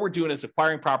model, all we're doing is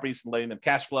acquiring properties and letting them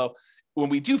cash flow. When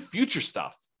we do future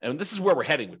stuff, and this is where we're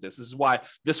heading with this, this is why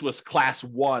this was class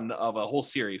one of a whole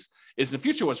series, is in the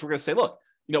future ones, we're going to say, look,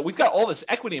 we've got all this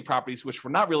equity in properties, which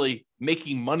we're not really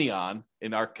making money on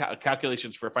in our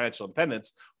calculations for financial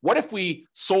independence. What if we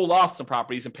sold off some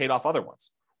properties and paid off other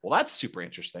ones? Well, that's super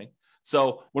interesting.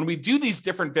 So when we do these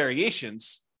different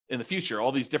variations in the future,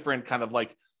 all these different kind of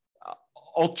like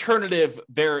alternative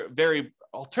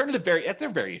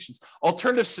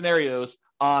scenarios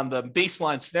on the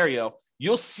baseline scenario,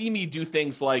 you'll see me do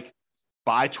things like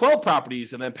buy 12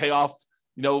 properties and then pay off,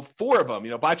 4 of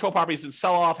them, buy 12 properties and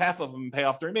sell off half of them and pay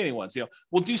off the remaining ones.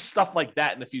 We'll do stuff like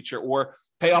that in the future, or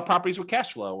pay off properties with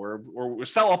cash flow, or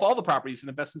sell off all the properties and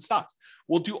invest in stocks.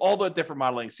 We'll do all the different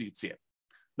modeling so you can see it.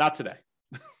 Not today.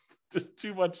 Just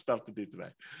too much stuff to do today.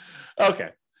 Okay.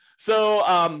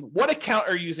 So what account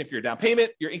are you using for your down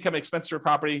payment, your income and expense for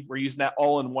property? We're using that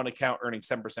all in one account, earning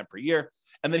 7% per year.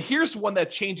 And then here's one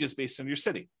that changes based on your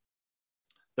city.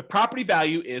 The property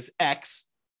value is X,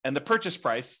 and the purchase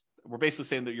price, we're basically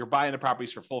saying that you're buying the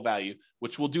properties for full value,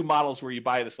 which we'll do models where you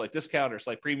buy at a slight discount or a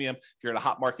slight premium if you're in a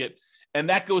hot market. And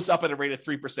that goes up at a rate of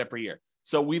 3% per year.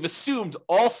 So we've assumed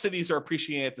all cities are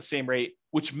appreciating at the same rate,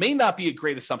 which may not be a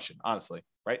great assumption, honestly,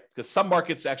 right? Because some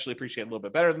markets actually appreciate a little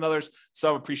bit better than others.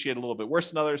 Some appreciate a little bit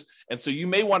worse than others. And so you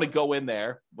may want to go in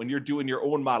there when you're doing your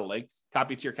own modeling,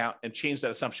 copy it to your account and change that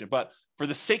assumption. But for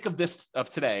the sake of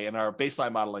today and our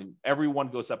baseline modeling, everyone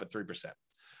goes up at 3%.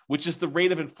 Which is the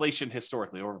rate of inflation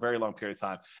historically over a very long period of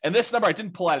time. And this number I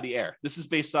didn't pull out of the air. This is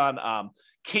based on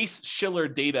Case-Shiller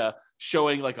data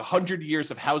showing like 100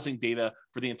 years of housing data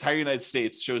for the entire United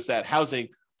States shows that housing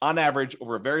on average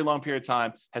over a very long period of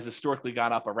time has historically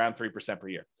gone up around 3% per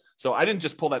year. So I didn't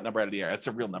just pull that number out of the air. That's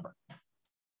a real number.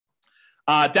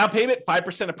 Down payment,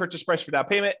 5% of purchase price for down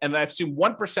payment. And then I assume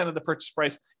 1% of the purchase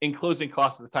price in closing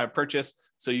costs at the time of purchase.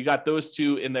 So you got those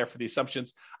two in there for the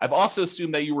assumptions. I've also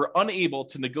assumed that you were unable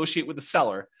to negotiate with the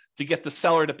seller to get the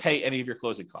seller to pay any of your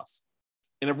closing costs.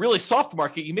 In a really soft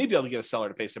market, you may be able to get a seller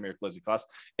to pay some of your closing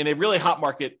costs. In a really hot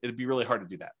market, it'd be really hard to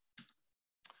do that.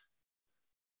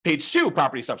 Page 2,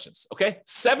 property assumptions. Okay.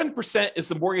 7% is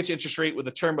the mortgage interest rate with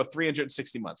a term of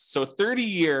 360 months. So a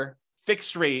 30-year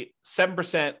fixed rate,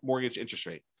 7% mortgage interest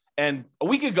rate. And a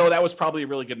week ago, that was probably a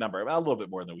really good number, a little bit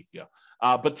more than a week ago.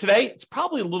 But today, it's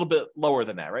probably a little bit lower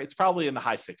than that, right? It's probably in the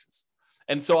high 6s.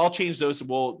 And so I'll change those.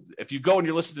 If you go and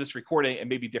you're listening to this recording, it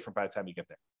may be different by the time you get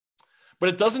there. But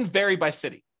it doesn't vary by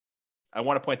city. I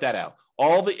want to point that out.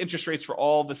 All the interest rates for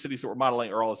all the cities that we're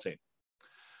modeling are all the same.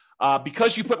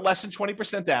 Because you put less than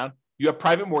 20% down, you have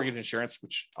private mortgage insurance,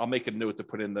 which I'll make a note to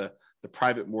put in the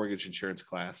private mortgage insurance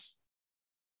class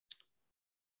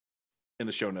in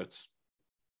the show notes.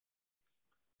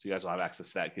 So you guys will have access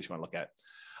to that in case you want to look at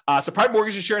it. So private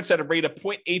mortgage insurance at a rate of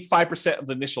 0.85% of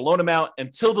the initial loan amount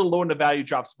until the loan to value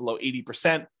drops below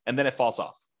 80%, and then it falls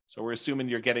off. So we're assuming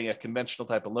you're getting a conventional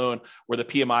type of loan where the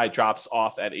PMI drops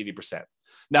off at 80%.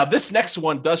 Now, this next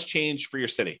one does change for your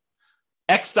city.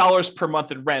 X dollars per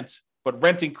month in rent, but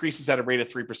rent increases at a rate of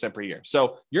 3% per year.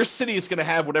 So your city is going to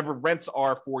have whatever rents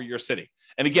are for your city.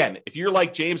 And again, if you're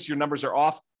like James, your numbers are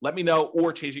off, let me know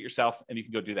or change it yourself and you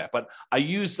can go do that. But I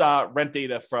use rent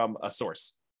data from a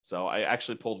source. So I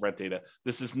actually pulled rent data.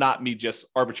 This is not me just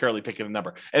arbitrarily picking a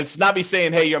number. And it's not me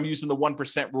saying, hey, I'm using the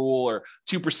 1% rule or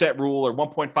 2% rule or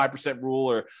 1.5%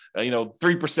 rule or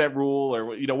 3% rule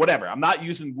or whatever. I'm not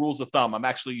using rules of thumb. I'm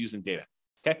actually using data.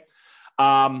 Okay.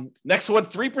 Next one,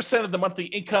 3% of the monthly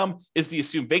income is the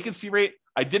assumed vacancy rate.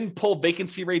 I didn't pull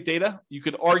vacancy rate data. You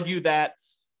could argue that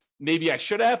maybe I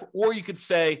should have, or you could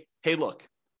say, hey, look,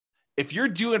 if you're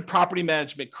doing property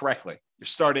management correctly, you're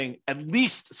starting at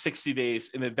least 60 days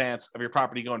in advance of your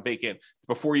property going vacant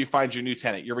before you find your new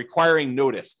tenant. You're requiring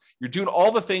notice. You're doing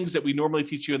all the things that we normally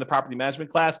teach you in the property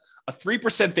management class. A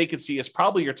 3% vacancy is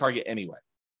probably your target anyway.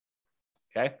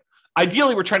 Okay.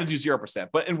 Ideally, we're trying to do 0%,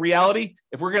 but in reality,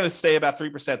 if we're going to stay about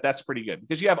 3%, that's pretty good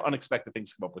because you have unexpected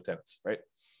things come up with tenants, right?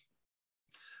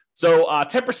 So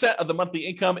 10% of the monthly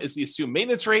income is the assumed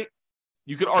maintenance rate.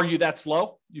 You could argue that's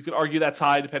low. You could argue that's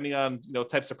high, depending on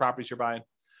types of properties you're buying.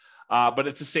 But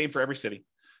it's the same for every city.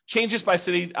 Changes by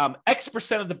city,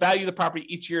 X% of the value of the property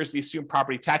each year is the assumed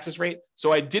property taxes rate.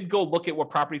 So I did go look at what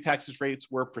property taxes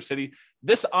rates were per city.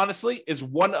 This honestly is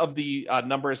one of the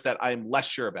numbers that I'm less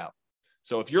sure about.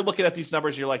 So if you're looking at these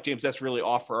numbers, you're like, James, that's really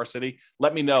off for our city.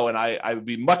 Let me know. And I would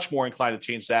be much more inclined to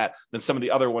change that than some of the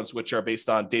other ones, which are based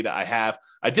on data I have.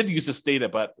 I did use this data,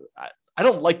 but I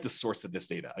don't like the source of this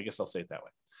data. I guess I'll say it that way.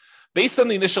 Based on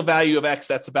the initial value of X,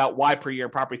 that's about Y per year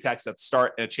in property tax at the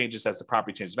start, and it changes as the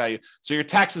property changes value. So your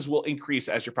taxes will increase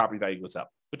as your property value goes up,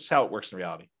 which is how it works in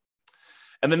reality.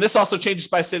 And then this also changes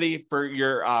by city for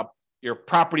your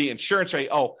property insurance rate.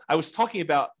 Oh, I was talking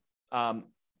about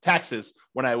taxes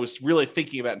when I was really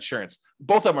thinking about insurance.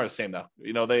 Both of them are the same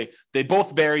though. They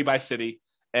both vary by city,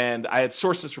 and I had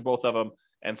sources for both of them.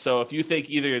 And so if you think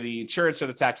either the insurance or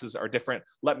the taxes are different,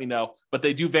 let me know. But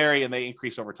they do vary and they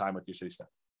increase over time with your city stuff.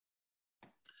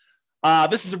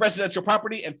 This is a residential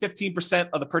property, and 15%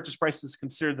 of the purchase price is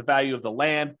considered the value of the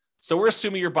land. So we're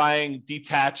assuming you're buying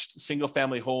detached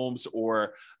single-family homes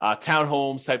or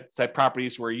townhomes type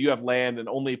properties where you have land and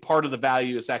only part of the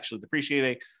value is actually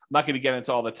depreciating. I'm not going to get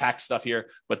into all the tax stuff here,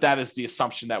 but that is the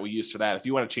assumption that we use for that. If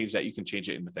you want to change that, you can change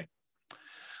it in the thing.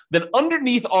 Then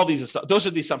underneath all these, those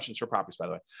are the assumptions for properties, by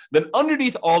the way. Then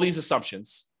underneath all these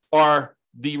assumptions are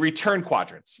the return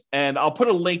quadrants. And I'll put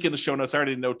a link in the show notes. I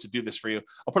already know to do this for you.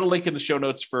 I'll put a link in the show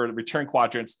notes for the return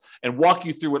quadrants and walk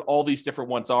you through what all these different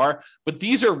ones are. But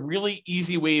these are really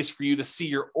easy ways for you to see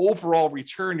your overall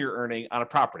return you're earning on a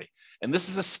property. And this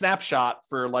is a snapshot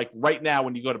for like right now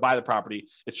when you go to buy the property.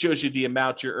 It shows you the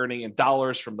amount you're earning in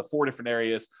dollars from the 4 different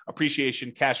areas: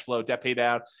 appreciation, cash flow, debt pay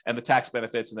down, and the tax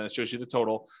benefits. And then it shows you the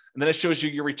total. And then it shows you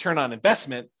your return on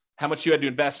investment, how much you had to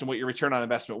invest and what your return on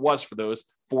investment was for those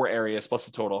 4 areas plus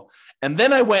the total. And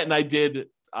then I went and I did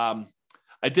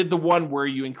the one where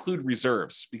you include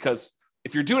reserves, because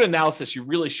if you're doing analysis, you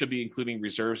really should be including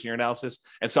reserves in your analysis.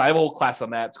 And so I have a whole class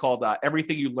on that. It's called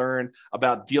Everything You Learn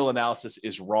About Deal Analysis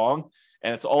is Wrong.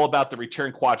 And it's all about the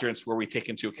return quadrants where we take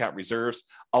into account reserves.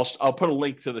 I'll put a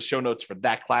link to the show notes for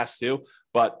that class too,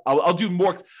 but I'll do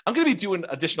more. I'm going to be doing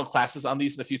additional classes on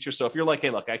these in the future. So if you're like,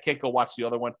 hey, look, I can't go watch the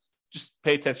other one, just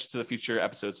pay attention to the future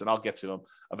episodes and I'll get to them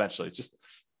eventually.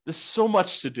 There's so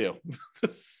much to do,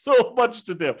 so much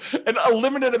to do, and a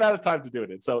limited amount of time to do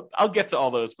it. So I'll get to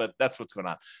all those, but that's what's going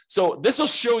on. So this will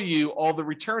show you all the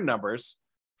return numbers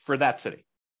for that city,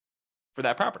 for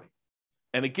that property.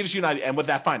 And it gives you an idea, and with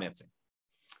that financing.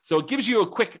 So it gives you a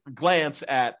quick glance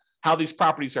at how these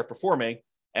properties are performing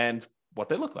and what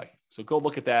they look like. So go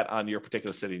look at that on your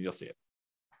particular city and you'll see it.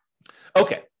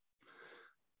 Okay.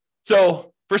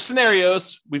 So for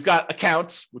scenarios, we've got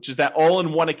accounts, which is that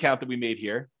all-in-one account that we made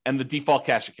here, and the default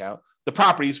cash account. The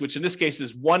properties, which in this case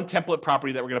is one template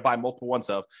property that we're going to buy multiple ones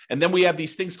of. And then we have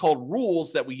these things called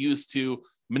rules that we use to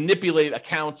manipulate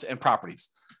accounts and properties.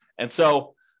 And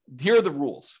so here are the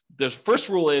rules. The first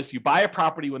rule is you buy a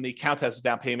property when the account has a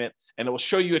down payment, and it will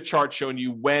show you a chart showing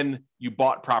you when you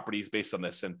bought properties based on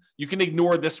this. And you can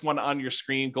ignore this one on your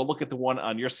screen. Go look at the one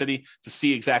on your city to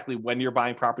see exactly when you're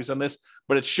buying properties on this.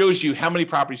 But it shows you how many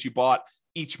properties you bought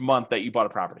each month that you bought a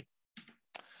property.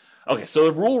 Okay, so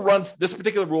the rule runs, this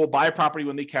particular rule, buy a property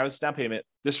when the account is down payment.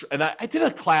 And I did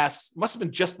a class, must have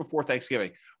been just before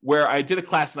Thanksgiving, where I did a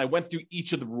class and I went through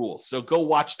each of the rules. So go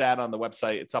watch that on the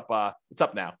website. It's up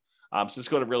now. So just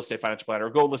go to Real Estate Financial Planner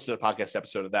or go listen to the podcast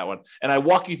episode of that one. And I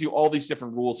walk you through all these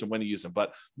different rules and when to use them.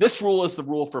 But this rule is the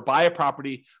rule for buy a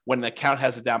property when the account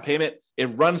has a down payment. It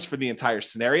runs for the entire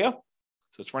scenario.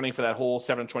 So it's running for that whole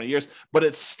 720 years, but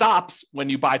it stops when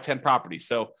you buy 10 properties.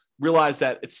 So realize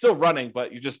that it's still running,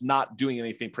 but you're just not doing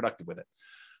anything productive with it.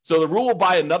 So the rule will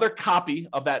buy another copy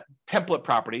of that template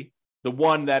property, the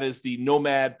one that is the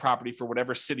Nomad property for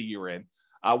whatever city you're in,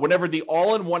 whenever the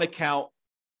all-in-one account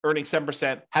earning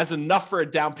 7%, has enough for a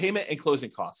down payment and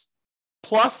closing costs,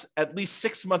 plus at least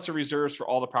 6 months of reserves for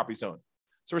all the properties owned.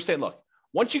 So we're saying, look,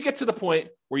 once you get to the point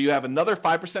where you have another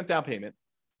 5% down payment,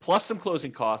 plus some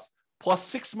closing costs, plus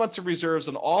 6 months of reserves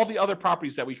on all the other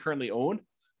properties that we currently own,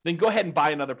 then go ahead and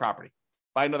buy another property,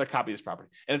 buy another copy of this property.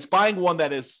 And it's buying one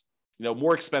that is,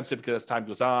 more expensive because as time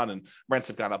goes on and rents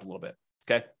have gone up a little bit.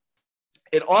 Okay.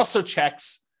 It also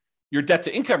checks your debt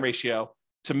to income ratio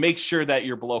to make sure that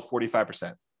you're below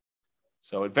 45%.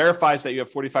 So it verifies that you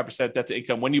have 45% debt to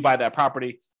income when you buy that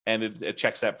property, and it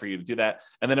checks that for you to do that.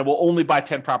 And then it will only buy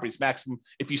 10 properties maximum.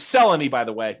 If you sell any, by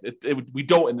the way, we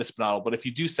don't in this model, but if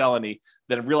you do sell any,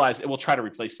 then realize it will try to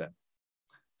replace them.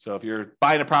 So if you're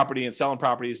buying a property and selling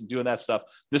properties and doing that stuff,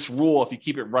 this rule, if you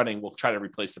keep it running, will try to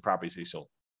replace the properties that you sold.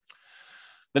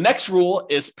 The next rule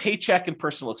is paycheck and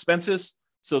personal expenses.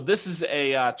 So this is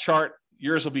a chart.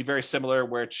 Yours will be very similar,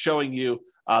 where it's showing you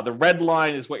the red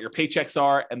line is what your paychecks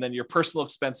are, and then your personal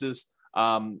expenses,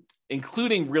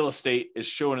 including real estate, is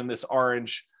shown in this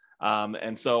orange.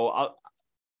 And so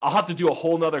I'll have to do a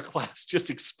whole nother class just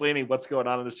explaining what's going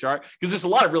on in this chart, because there's a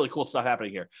lot of really cool stuff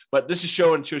happening here. But this is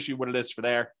shows you what it is for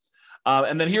there.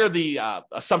 And then here are the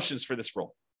assumptions for this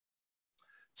rule.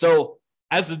 So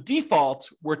as a default,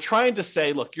 we're trying to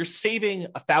say, look, you're saving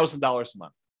 $1,000 a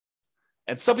month.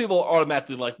 And some people are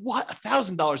automatically like, what,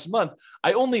 $1,000 a month?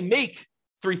 I only make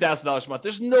 $3,000 a month.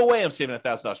 There's no way I'm saving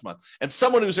 $1,000 a month. And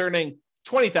someone who's earning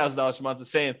 $20,000 a month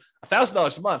is saying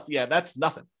 $1,000 a month. Yeah, that's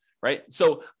nothing, right?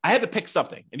 So I had to pick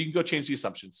something, and you can go change the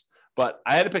assumptions, but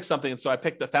I had to pick something. And so I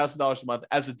picked $1,000 a month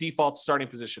as a default starting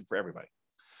position for everybody.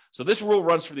 So this rule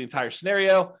runs for the entire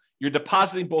scenario. You're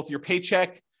depositing both your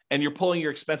paycheck and you're pulling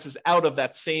your expenses out of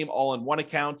that same all-in-one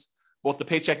account. Both the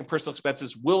paycheck and personal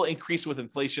expenses will increase with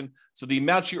inflation. So the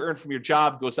amount you earn from your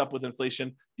job goes up with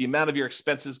inflation. The amount of your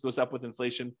expenses goes up with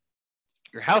inflation.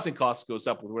 Your housing costs goes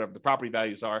up with whatever the property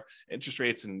values are, interest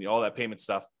rates, and all that payment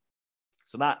stuff.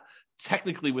 So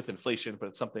technically with inflation, but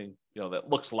it's something that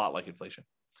looks a lot like inflation.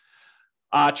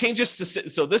 Changes to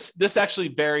so this actually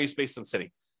varies based on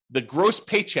city. The gross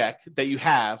paycheck that you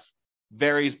have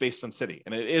varies based on city,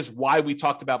 and it is why we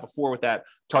talked about before with that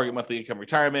target monthly income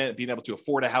retirement, being able to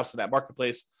afford a house in that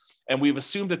marketplace. And we've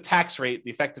assumed a tax rate, the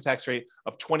effective tax rate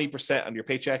of 20% on your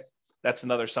paycheck. That's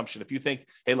another assumption. If you think,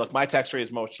 hey, look, my tax rate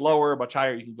is much lower, much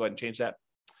higher, you can go ahead and change that.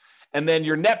 And then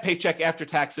your net paycheck after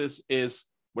taxes is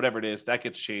whatever it is, that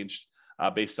gets changed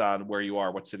based on where you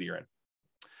are, what city you're in.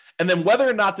 And then whether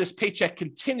or not this paycheck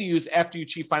continues after you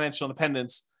achieve financial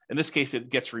independence, in this case, it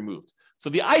gets removed. So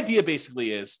the idea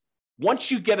basically is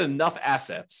once you get enough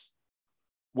assets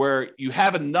where you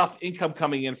have enough income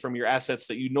coming in from your assets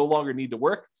that you no longer need to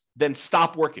work, then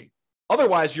stop working.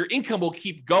 Otherwise, your income will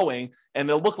keep going and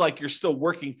it'll look like you're still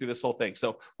working through this whole thing.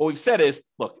 So what we've said is,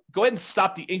 look, go ahead and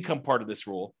stop the income part of this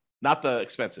rule, not the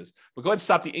expenses, but go ahead and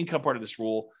stop the income part of this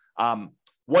rule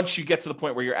once you get to the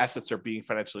point where your assets are being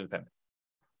financially independent.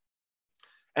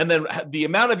 And then the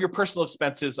amount of your personal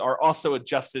expenses are also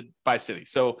adjusted by city.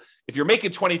 So if you're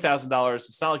making $20,000,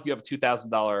 it's not like you have a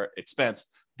 $2,000 expense.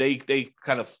 They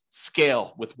kind of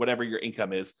scale with whatever your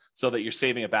income is so that you're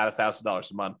saving about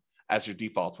 $1,000 a month as your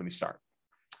default when you start.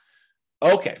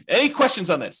 Okay. Any questions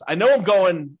on this? I know I'm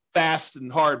going fast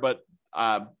and hard, but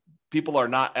people are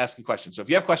not asking questions. So if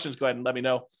you have questions, go ahead and let me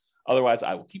know. Otherwise,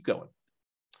 I will keep going.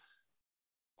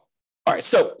 All right,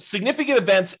 so significant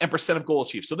events and percent of goal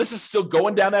achieved. So this is still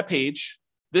going down that page.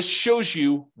 This shows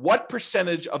you what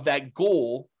percentage of that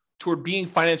goal toward being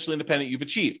financially independent you've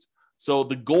achieved. So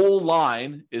the goal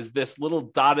line is this little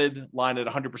dotted line at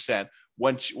 100%.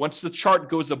 Once the chart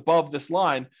goes above this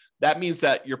line, that means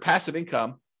that your passive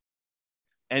income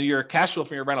and your cash flow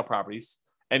from your rental properties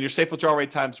and your safe withdrawal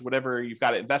rate times whatever you've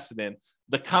got it invested in,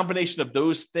 the combination of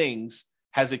those things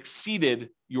has exceeded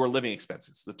your living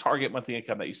expenses, the target monthly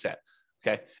income that you set.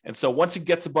 Okay. And so once it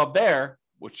gets above there,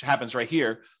 which happens right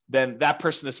here, then that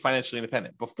person is financially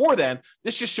independent. Before then,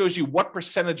 this just shows you what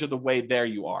percentage of the way there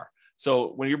you are.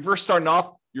 So when you're first starting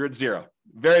off, you're at zero,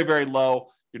 very, very low.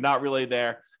 You're not really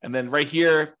there. And then right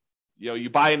here, you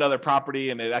buy another property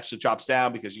and it actually drops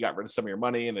down because you got rid of some of your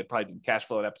money and it probably didn't cash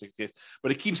flow in that particular case,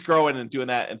 but it keeps growing and doing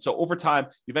that. And so over time,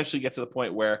 you eventually get to the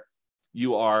point where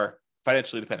you are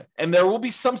financially independent. And there will be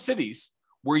some cities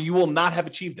where you will not have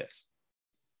achieved this.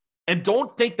 And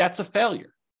don't think that's a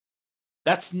failure.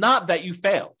 That's not that you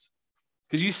failed,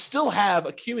 because you still have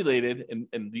accumulated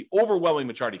in the overwhelming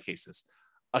majority of cases,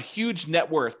 a huge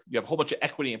net worth. You have a whole bunch of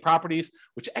equity and properties,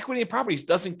 which equity and properties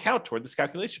doesn't count toward this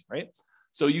calculation, right?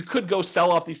 So you could go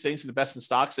sell off these things and invest in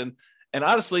stocks. And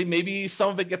honestly, maybe some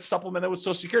of it gets supplemented with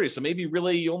Social Security. So maybe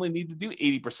really you only need to do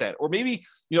 80%, or maybe,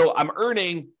 I'm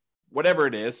earning whatever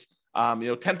it is,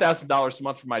 $10,000 a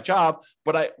month for my job,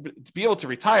 but to be able to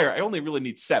retire, I only really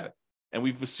need 7. And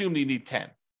we've assumed you need 10.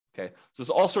 Okay. So there's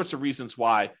all sorts of reasons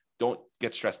why. Don't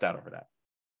get stressed out over that.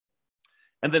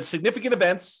 And then significant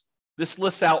events. This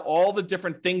lists out all the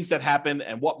different things that happened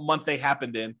and what month they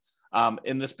happened in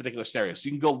this particular scenario. So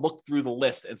you can go look through the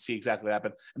list and see exactly what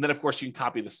happened. And then, of course, you can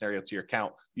copy the scenario to your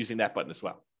account using that button as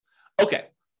well. Okay.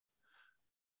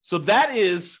 So that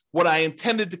is what I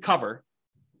intended to cover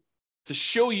to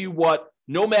show you what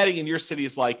nomading in your city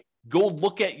is like. Go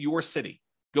look at your city.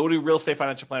 Go to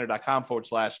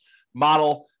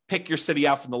realestatefinancialplanner.com/model, pick your city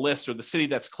out from the list or the city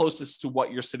that's closest to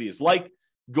what your city is like.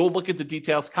 Go look at the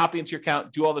details, copy into your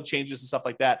account, do all the changes and stuff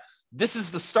like that. This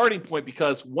is the starting point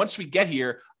because once we get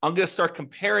here, I'm going to start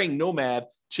comparing Nomad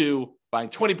to buying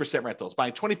 20% rentals,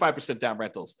 buying 25% down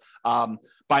rentals,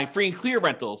 buying free and clear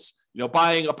rentals,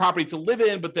 buying a property to live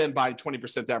in, but then buying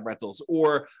 20% down rentals,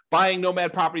 or buying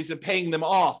Nomad properties and paying them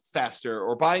off faster,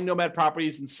 or buying Nomad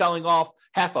properties and selling off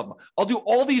half of them. I'll do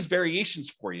all these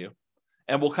variations for you,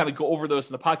 and we'll kind of go over those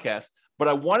in the podcast. But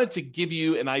I wanted to give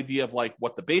you an idea of like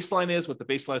what the baseline is, what the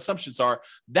baseline assumptions are.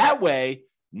 That way,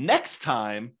 next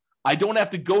time, I don't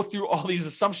have to go through all these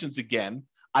assumptions again.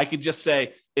 I could just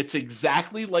say it's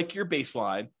exactly like your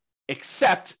baseline,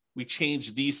 except we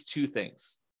change these 2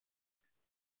 things.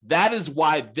 That is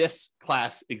why this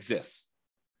class exists.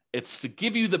 It's to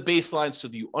give you the baseline so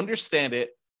that you understand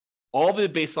it, all the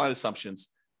baseline assumptions.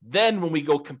 Then when we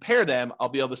go compare them, I'll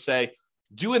be able to say,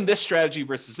 doing this strategy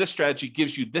versus this strategy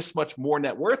gives you this much more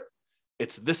net worth.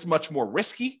 It's this much more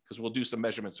risky because we'll do some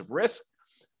measurements of risk.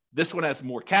 This one has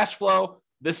more cash flow.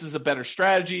 This is a better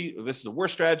strategy. This is a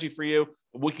worse strategy for you.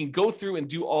 We can go through and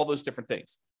do all those different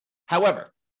things.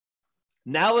 However,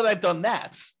 now that I've done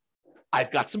that,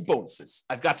 I've got some bonuses.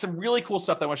 I've got some really cool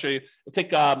stuff that I want to show you. It'll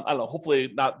take,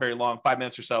 hopefully not very long, 5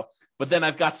 minutes or so. But then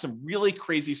I've got some really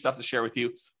crazy stuff to share with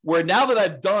you where now that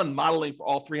I've done modeling for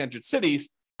all 300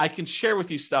 cities, I can share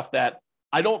with you stuff that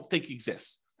I don't think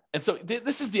exists. And so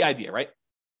this is the idea, right?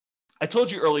 I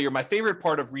told you earlier, my favorite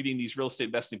part of reading these real estate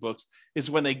investing books is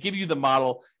when they give you the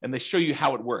model and they show you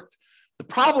how it worked. The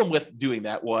problem with doing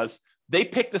that was they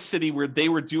picked the city where they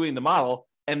were doing the model,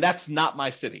 and that's not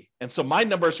my city. And so my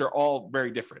numbers are all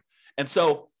very different. And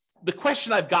so the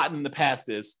question I've gotten in the past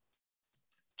is,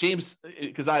 James,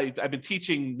 because I've been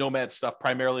teaching Nomad stuff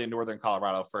primarily in Northern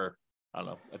Colorado for,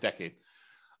 a decade.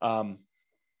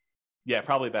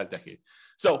 Probably about a decade.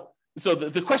 So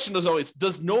the question is always,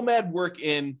 does Nomad work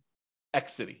in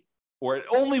X city? Or it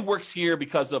only works here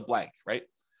because of blank, right?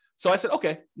 So I said,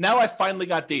 okay, now I finally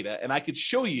got data and I could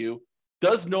show you,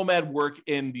 does Nomad work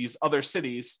in these other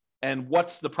cities and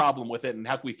what's the problem with it and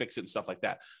how can we fix it and stuff like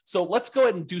that. So let's go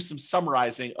ahead and do some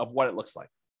summarizing of what it looks like.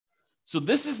 So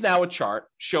this is now a chart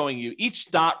showing you each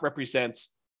dot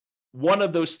represents one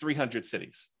of those 300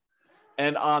 cities.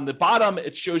 And on the bottom,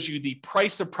 it shows you the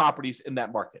price of properties in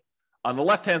that market. On the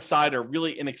left-hand side are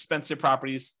really inexpensive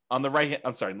properties. On the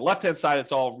the left-hand side,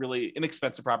 it's all really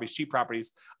inexpensive properties, cheap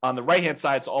properties. On the right-hand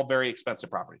side, it's all very expensive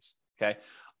properties, okay?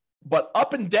 But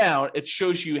up and down, it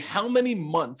shows you how many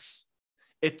months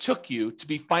it took you to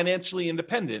be financially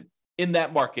independent in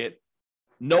that market,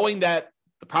 knowing that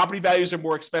the property values are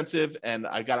more expensive and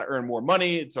I got to earn more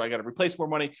money, so I got to replace more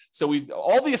money. So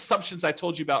all the assumptions I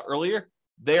told you about earlier,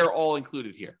 they're all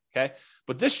included here, okay?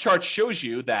 But this chart shows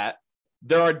you that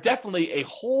there are definitely a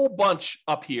whole bunch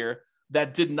up here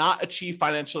that did not achieve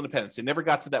financial independence. They never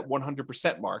got to that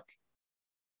 100% mark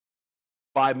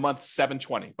by month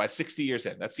 720, by 60 years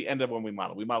in. That's the end of when we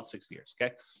modeled. We modeled 60 years,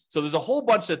 okay? So there's a whole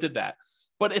bunch that did that.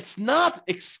 But it's not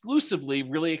exclusively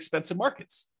really expensive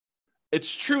markets.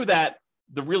 It's true that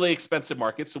the really expensive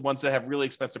markets, the ones that have really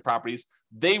expensive properties,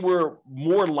 they were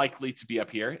more likely to be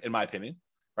up here, in my opinion.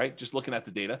 Right? Just looking at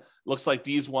the data, looks like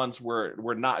these ones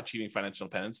were not achieving financial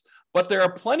independence, but there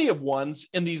are plenty of ones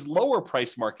in these lower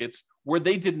price markets where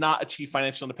they did not achieve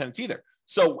financial independence either.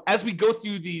 So as we go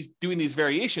through doing these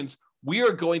variations, we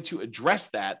are going to address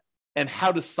that and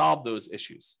how to solve those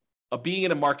issues of being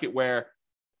in a market where,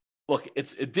 look,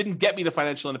 it didn't get me to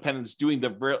financial independence doing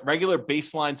the regular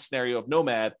baseline scenario of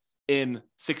Nomad in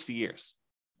 60 years.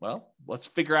 Well, let's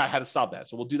figure out how to solve that.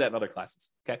 So we'll do that in other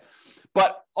classes, okay?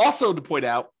 But also to point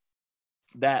out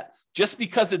that just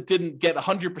because it didn't get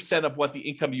 100% of what the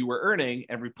income you were earning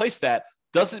and replace that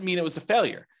doesn't mean it was a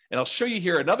failure. And I'll show you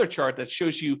here another chart that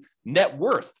shows you net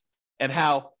worth and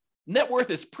how net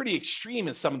worth is pretty extreme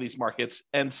in some of these markets.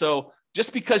 And so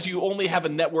just because you only have a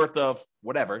net worth of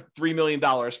whatever, $3 million,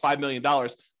 $5 million,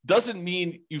 doesn't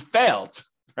mean you failed,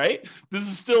 right? This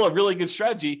is still a really good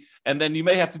strategy. And then you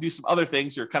may have to do some other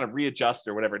things or kind of readjust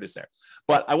or whatever it is there.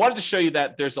 But I wanted to show you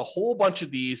that there's a whole bunch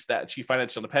of these that achieve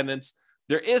financial independence.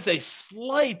 There is a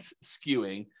slight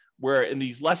skewing where in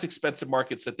these less expensive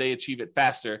markets that they achieve it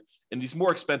faster. In these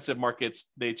more expensive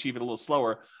markets, they achieve it a little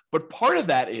slower. But part of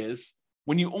that is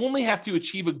when you only have to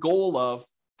achieve a goal of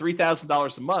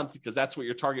 $3,000 a month, because that's what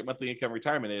your target monthly income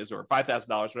retirement is, or $5,000,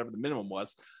 whatever the minimum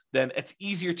was, then it's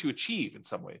easier to achieve in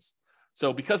some ways.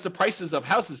 So because the prices of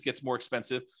houses gets more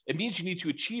expensive, it means you need to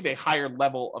achieve a higher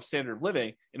level of standard of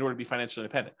living in order to be financially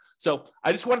independent. So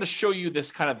I just wanted to show you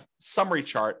this kind of summary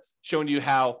chart showing you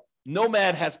how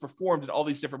Nomad has performed in all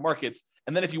these different markets.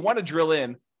 And then if you want to drill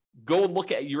in, go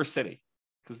look at your city,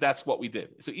 because that's what we did.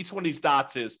 So each one of these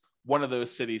dots is one of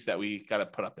those cities that we got to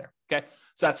put up there. Okay,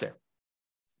 so that's there.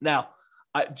 Now,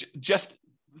 just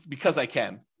because I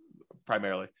can,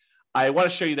 primarily, I want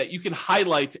to show you that you can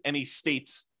highlight any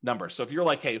state's number. So if you're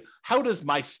like, hey, how does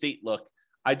my state look?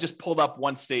 I just pulled up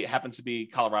one state, happens to be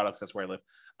Colorado because that's where I live.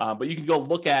 But you can go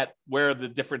look at where the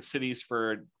different cities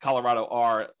for Colorado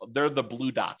are. They're the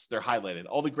blue dots. They're highlighted.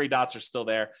 All the gray dots are still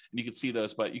there, and you can see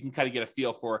those, but you can kind of get a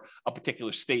feel for a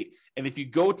particular state. And if you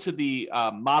go to the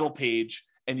model page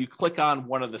and you click on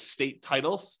one of the state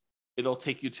titles, it'll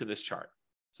take you to this chart.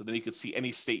 So then you can see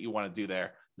any state you want to do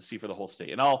there to see for the whole state.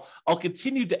 And I'll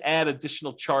continue to add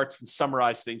additional charts and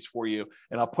summarize things for you,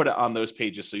 and I'll put it on those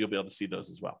pages so you'll be able to see those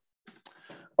as well.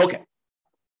 Okay,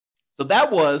 so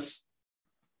that was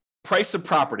price of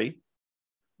property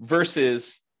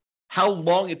versus how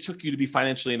long it took you to be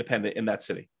financially independent in that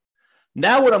city.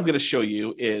 Now what I'm going to show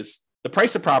you is the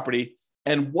price of property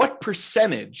and what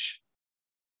percentage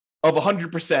of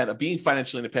 100% of being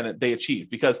financially independent they achieved.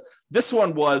 Because this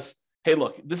one was, hey,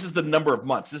 look, this is the number of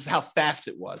months. This is how fast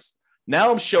it was.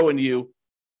 Now I'm showing you,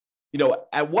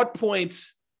 at what point,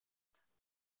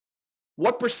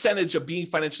 what percentage of being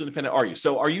financially independent are you?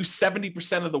 So are you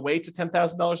 70% of the way to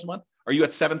 $10,000 a month? Are you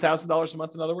at $7,000 a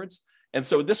month, in other words? And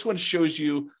so this one shows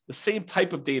you the same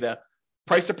type of data,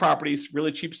 price of properties,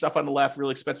 really cheap stuff on the left,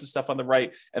 really expensive stuff on the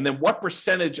right, and then what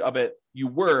percentage of it you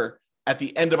were at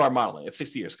the end of our modeling at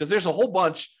 60 years. Because there's a whole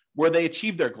bunch where they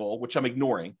achieved their goal, which I'm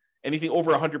ignoring. Anything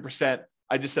over 100%,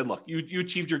 I just said, look, you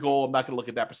achieved your goal. I'm not going to look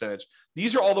at that percentage.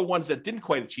 These are all the ones that didn't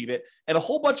quite achieve it. And a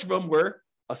whole bunch of them were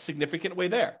a significant way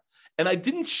there. And I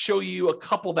didn't show you a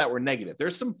couple that were negative.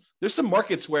 There's some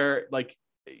markets where, like,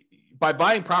 by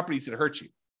buying properties, it hurts you,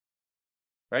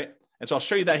 right? And so I'll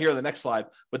show you that here on the next slide.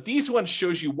 But these ones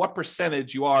shows you what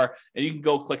percentage you are, and you can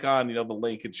go click on, the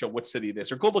link and show what city it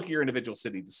is, or go look at your individual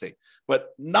city to see. But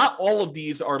not all of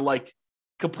these are like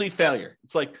complete failure.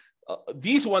 It's like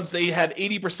these ones, they had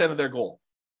 80% of their goal.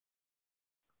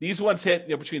 These ones hit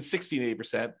between 60 and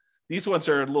 80%. These ones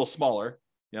are a little smaller,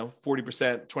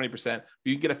 40%, 20%. But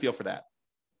you can get a feel for that.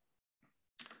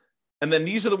 And then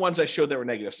these are the ones I showed that were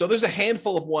negative. So there's a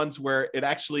handful of ones where it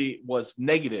actually was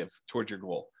negative towards your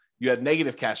goal. You had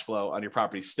negative cash flow on your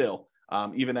property still,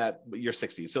 even at year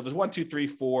 60. So there's 1, 2, 3,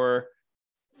 4,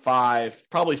 5,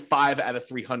 probably 5 out of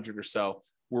 300 or so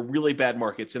were really bad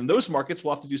markets. And those markets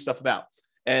we'll have to do stuff about.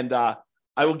 And I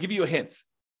will give you a hint.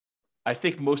 I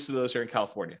think most of those are in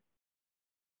California.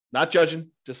 Not judging,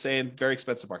 just saying very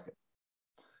expensive market.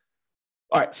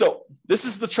 All right, so this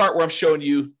is the chart where I'm showing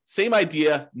you, same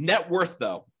idea, net worth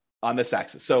though, on this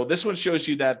axis. So this one shows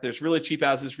you that there's really cheap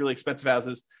houses, really expensive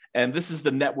houses, and this is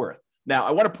the net worth. Now,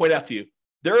 I want to point out to you,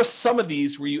 there are some of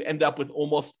these where you end up with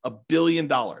almost $1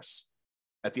 billion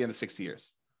at the end of 60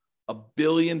 years. $1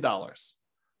 billion.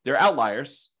 They're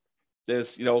outliers.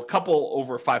 There's, a couple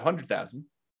over 500,000.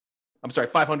 I'm sorry,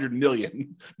 500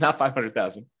 million, not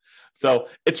 500,000. So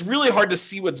it's really hard to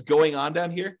see what's going on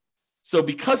down here. So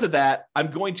because of that, I'm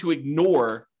going to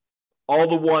ignore all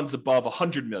the ones above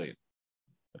 100 million.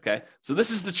 Okay. So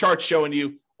this is the chart showing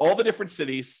you all the different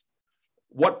cities,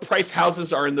 what price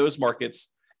houses are in those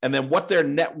markets, and then what their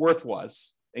net worth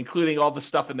was, including all the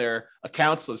stuff in their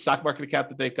accounts, so the stock market account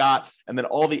that they've got, and then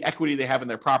all the equity they have in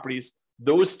their properties.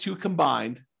 Those two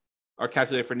combined are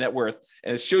calculated for net worth,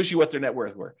 and it shows you what their net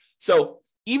worth were. So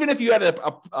even if you had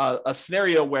a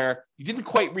scenario where you didn't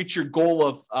quite reach your goal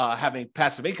of having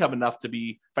passive income enough to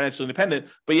be financially independent,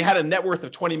 but you had a net worth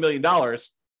of $20 million,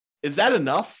 is that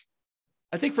enough?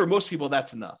 I think for most people,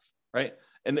 that's enough, right?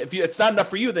 And if it's not enough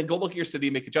for you, then go look at your city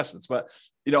and make adjustments. But,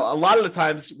 a lot of the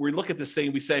times we look at this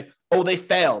thing, we say, oh, they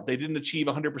failed. They didn't achieve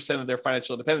 100% of their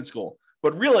financial independence goal.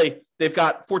 But really, they've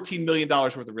got $14 million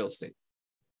worth of real estate.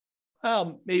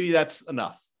 Maybe that's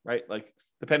enough, right? Like,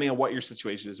 depending on what your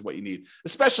situation is, what you need,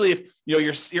 especially if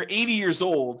you're 80 years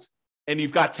old and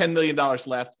you've got $10 million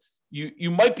left.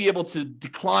 you might be able to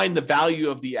decline the value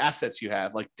of the assets you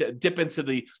have, like to dip into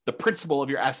the principal of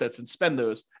your assets and spend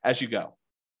those as you go.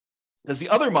 Because the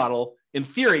other model, in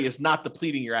theory, is not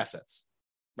depleting your assets,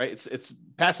 right? It's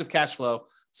passive cash flow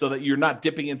so that you're not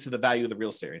dipping into the value of the real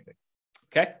estate or anything.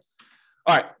 Okay.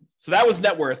 All right. So that was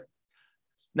net worth.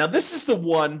 Now, this is the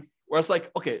one where I was like,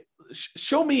 okay,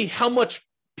 show me how much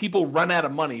people run out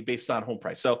of money based on home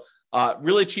price. So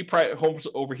really cheap homes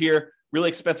over here, really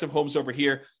expensive homes over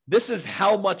here. This is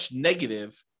how much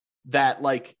negative that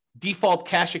like default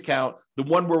cash account, the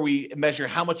one where we measure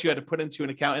how much you had to put into an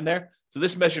account in there. So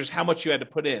this measures how much you had to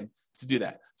put in to do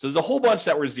that. So there's a whole bunch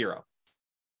that were zero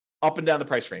up and down the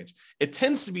price range. It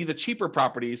tends to be the cheaper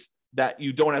properties that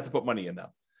you don't have to put money in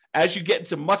though. As you get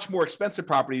into much more expensive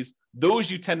properties, those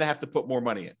you tend to have to put more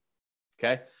money in.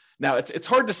 Okay. Now it's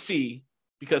hard to see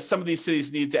because some of these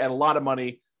cities need to add a lot of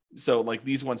money. So like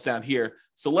these ones down here.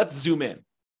 So let's zoom in.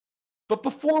 But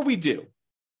before we do,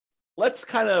 let's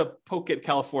kind of poke at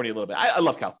California a little bit. I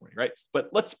love California, right? But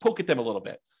let's poke at them a little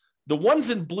bit. The ones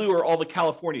in blue are all the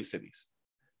California cities.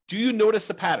 Do you notice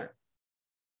a pattern?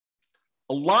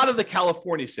 A lot of the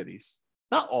California cities,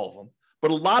 not all of them,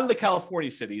 but a lot of the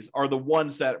California cities are the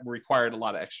ones that required a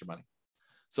lot of extra money.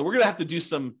 So we're going to have to do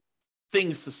some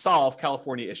things to solve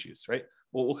California issues, right?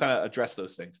 We'll kind of address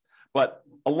those things. But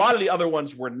a lot of the other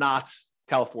ones were not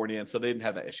California, and so they didn't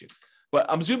have that issue. But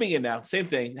I'm zooming in now, same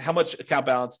thing, how much account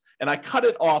balance, and I cut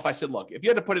it off. I said, look, if you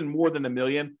had to put in more than $1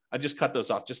 million, I just cut those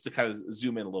off just to kind of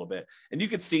zoom in a little bit. And you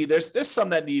can see there's some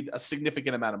that need a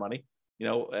significant amount of money,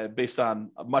 based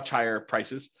on much higher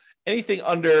prices. Anything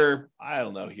under, I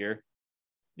don't know here,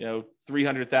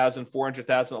 300,000,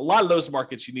 400,000, a lot of those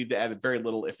markets you need to add very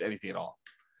little, if anything at all.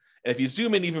 And if you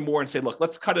zoom in even more and say, look,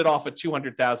 let's cut it off at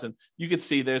 200,000, you can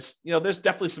see there's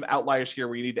definitely some outliers here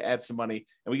where you need to add some money.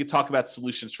 And we can talk about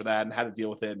solutions for that and how to deal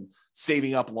with it and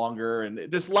saving up longer. And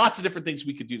there's lots of different things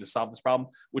we could do to solve this problem,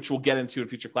 which we'll get into in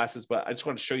future classes. But I just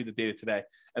want to show you the data today.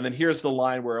 And then here's the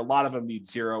line where a lot of them need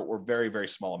zero or very, very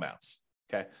small amounts.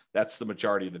 Okay. That's the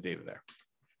majority of the data there.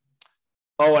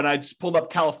 Oh, and I just pulled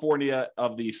up California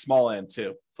of the small end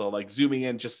too. So like zooming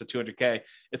in just to 200K,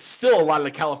 it's still a lot of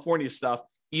the California stuff,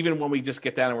 even when we just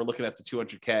get down and we're looking at the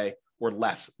 200K or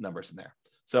less numbers in there.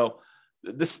 So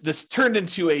this turned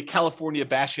into a California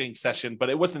bashing session, but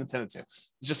it wasn't intended to.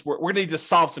 It's just we're going to need to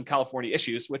solve some California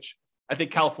issues, which I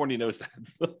think California knows that.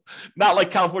 Not like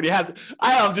California has it.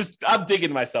 I'm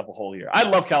digging myself a hole here. I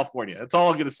love California. That's all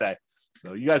I'm going to say.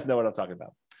 So you guys know what I'm talking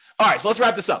about. All right, so let's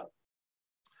wrap this up.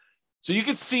 So you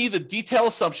can see the detailed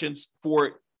assumptions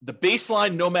for the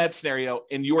baseline Nomad scenario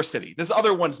in your city. There's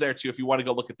other ones there too. If you want to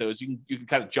go look at those, you can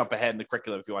kind of jump ahead in the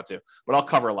curriculum if you want to, but I'll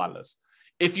cover a lot of those.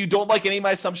 If you don't like any of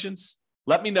my assumptions,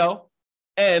 let me know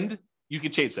and you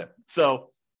can change them.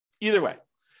 So either way.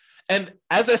 And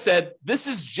as I said, this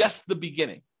is just the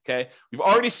beginning. Okay. We've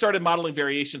already started modeling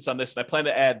variations on this, and I plan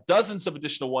to add dozens of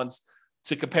additional ones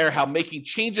to compare how making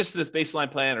changes to this baseline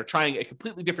plan or trying a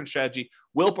completely different strategy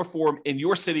will perform in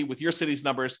your city with your city's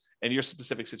numbers and your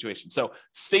specific situation. So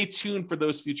stay tuned for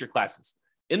those future classes.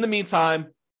 In the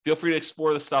meantime, feel free to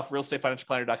explore the stuff,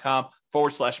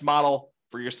 realestatefinancialplanner.com/model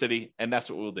for your city. And that's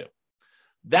what we'll do.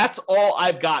 That's all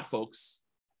I've got, folks.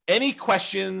 Any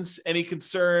questions, any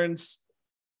concerns?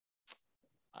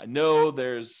 I know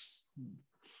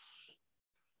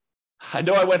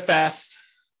I went fast.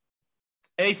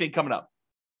 Anything coming up?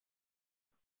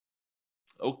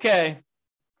 Okay.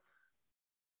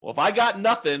 Well, if I got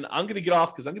nothing, I'm going to get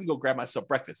off because I'm going to go grab myself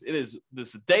breakfast. This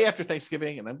is the day after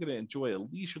Thanksgiving, and I'm going to enjoy a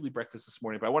leisurely breakfast this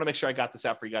morning. But I want to make sure I got this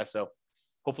out for you guys. So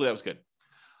hopefully that was good.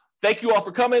 Thank you all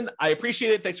for coming. I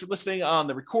appreciate it. Thanks for listening on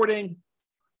the recording.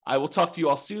 I will talk to you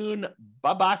all soon.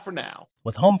 Bye-bye for now.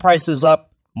 With home prices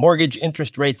up, mortgage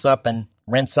interest rates up, and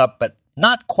rents up, but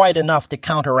not quite enough to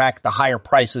counteract the higher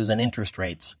prices and interest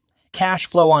rates, cash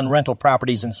flow on rental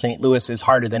properties in St. Louis is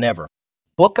harder than ever.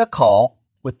 Book a call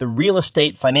with the Real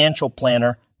Estate Financial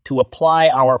Planner to apply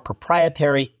our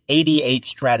proprietary 88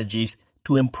 strategies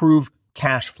to improve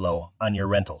cash flow on your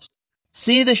rentals.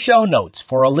 See the show notes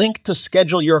for a link to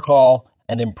schedule your call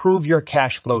and improve your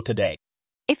cash flow today.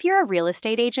 If you're a real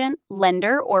estate agent,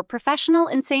 lender, or professional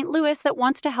in St. Louis that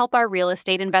wants to help our real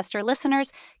estate investor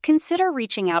listeners, consider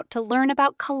reaching out to learn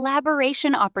about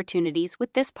collaboration opportunities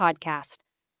with this podcast.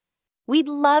 We'd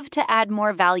love to add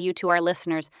more value to our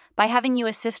listeners by having you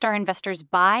assist our investors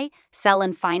buy, sell,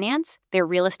 and finance their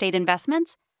real estate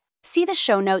investments. See the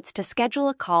show notes to schedule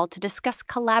a call to discuss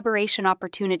collaboration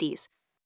opportunities.